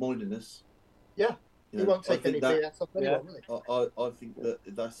single-mindedness. Yeah, he won't take any BS off anyone, will he? I think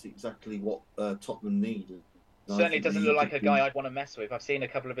that's exactly what Tottenham need. Certainly doesn't look like a guy I'd want to mess with. I've seen a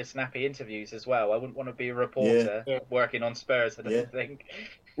couple of his snappy interviews as well. I wouldn't want to be a reporter working on Spurs, I don't think.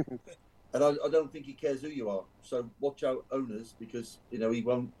 And I don't think he cares who you are. So watch out, owners, because he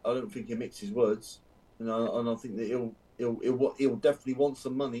won't. I don't think he'll mix his words. And I think that he'll definitely want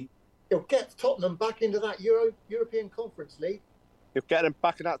some money. He'll get Tottenham back into that European Conference League. He'll get them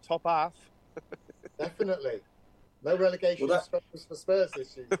back in that top half. Definitely. No relegation for Spurs this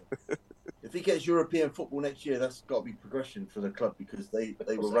season. If he gets European football next year, that's got to be progression for the club because they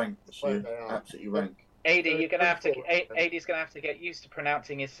were ranked this year, absolutely ranked. AD's going to have to get used to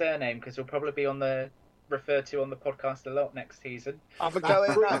pronouncing his surname because he'll probably be referred to on the podcast a lot next season. Have a go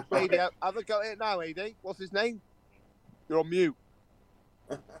at it now, AD. Have a go at it now, AD. What's his name? You're on mute.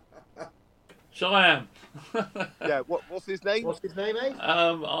 So I am. Yeah. What's his name? What's his name, eh?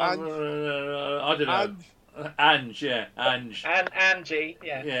 I don't know. Ange, yeah, Ange. And Angie,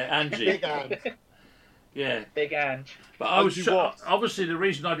 yeah. Yeah, Angie. Big Ange. Yeah. Big Ange. But I was obviously the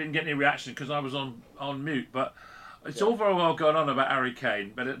reason I didn't get any reaction because I was on mute. But it's all very well going on about Harry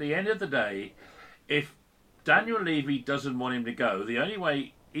Kane. But at the end of the day, if Daniel Levy doesn't want him to go, the only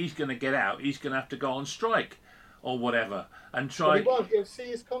way he's going to get out, he's going to have to go on strike or whatever and try. Well, he won't. He'll see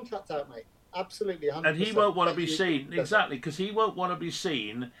his contract out, mate. Absolutely, 100%. And he won't want to be seen exactly because he won't want to be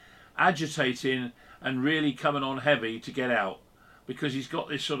seen agitating and really coming on heavy to get out because he's got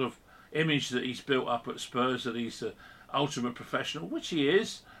this sort of image that he's built up at Spurs that he's the ultimate professional, which he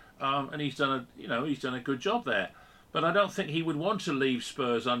is, and he's done a good job there. But I don't think he would want to leave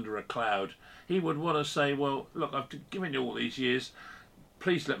Spurs under a cloud. He would want to say, well, look, I've given you all these years,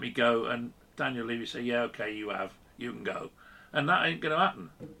 please let me go. And Daniel Levy say, yeah, okay, you can go. And that ain't going to happen.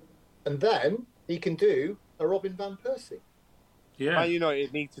 And then he can do a Robin Van Persie. Yeah. Man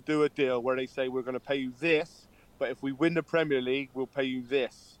United need to do a deal where they say we're going to pay you this, but if we win the Premier League, we'll pay you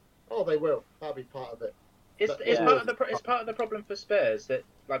this. Oh, they will. That'll be part of it. It's part of the problem for Spurs that,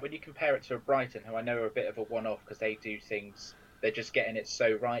 like, when you compare it to a Brighton, who I know are a bit of a one-off because they do things, they're just getting it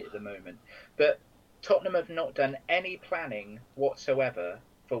so right at the moment. But Tottenham have not done any planning whatsoever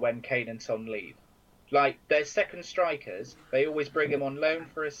for when Kane and Son leave. Like, their second strikers, they always bring him on loan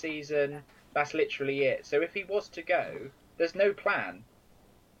for a season. That's literally it. So if he was to go, there's no plan.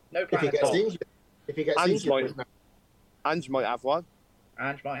 No plan at all. If he gets injured, Ange might have one.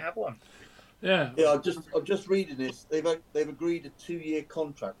 Ange might have one. Yeah. Yeah, I'm just reading this. They've agreed a 2-year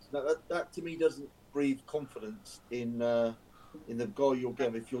contract. Now that to me doesn't breathe confidence in the guy you'll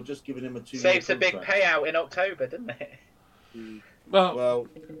give if you're just giving him a 2-year Saves contract. a big payout in October, doesn't it? Well,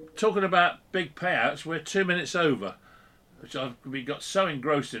 talking about big payouts, we're 2 minutes over. Which we got so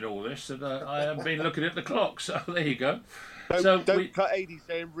engrossed in all this that I haven't been looking at the clock. So there you go. Don't cut AD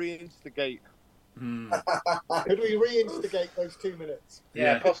saying reinstigate. Could we reinstigate those 2 minutes?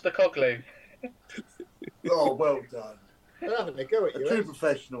 Yeah, Postecoglou. Oh, well done. They're having a go at you. A true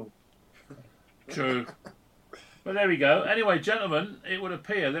professional. True. But there we go. Anyway, gentlemen, it would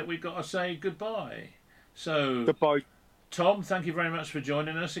appear that we've got to say goodbye. So, goodbye. Tom, thank you very much for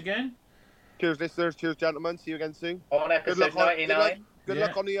joining us again. Cheers, listeners. Cheers, gentlemen. See you again soon. On episode 99. Good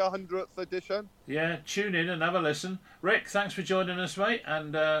luck on the 100th edition. Yeah, tune in and have a listen. Rick, thanks for joining us, mate.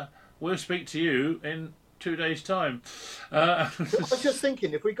 And we'll speak to you in 2 days' time. I was just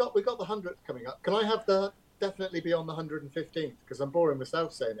thinking, if we got the 100th coming up, can I have definitely be on the 115th? Because I'm boring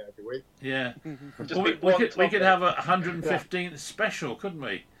myself saying it every week. Yeah. we could have a 115th special, couldn't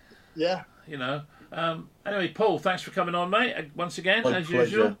we? Yeah. You know. Anyway, Paul, thanks for coming on, mate. Once again, My as pleasure.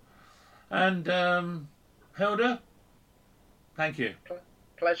 usual. And Hilda, thank you.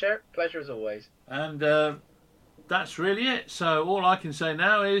 Pleasure as always. And that's really it. So all I can say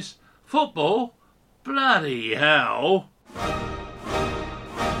now is football, bloody hell.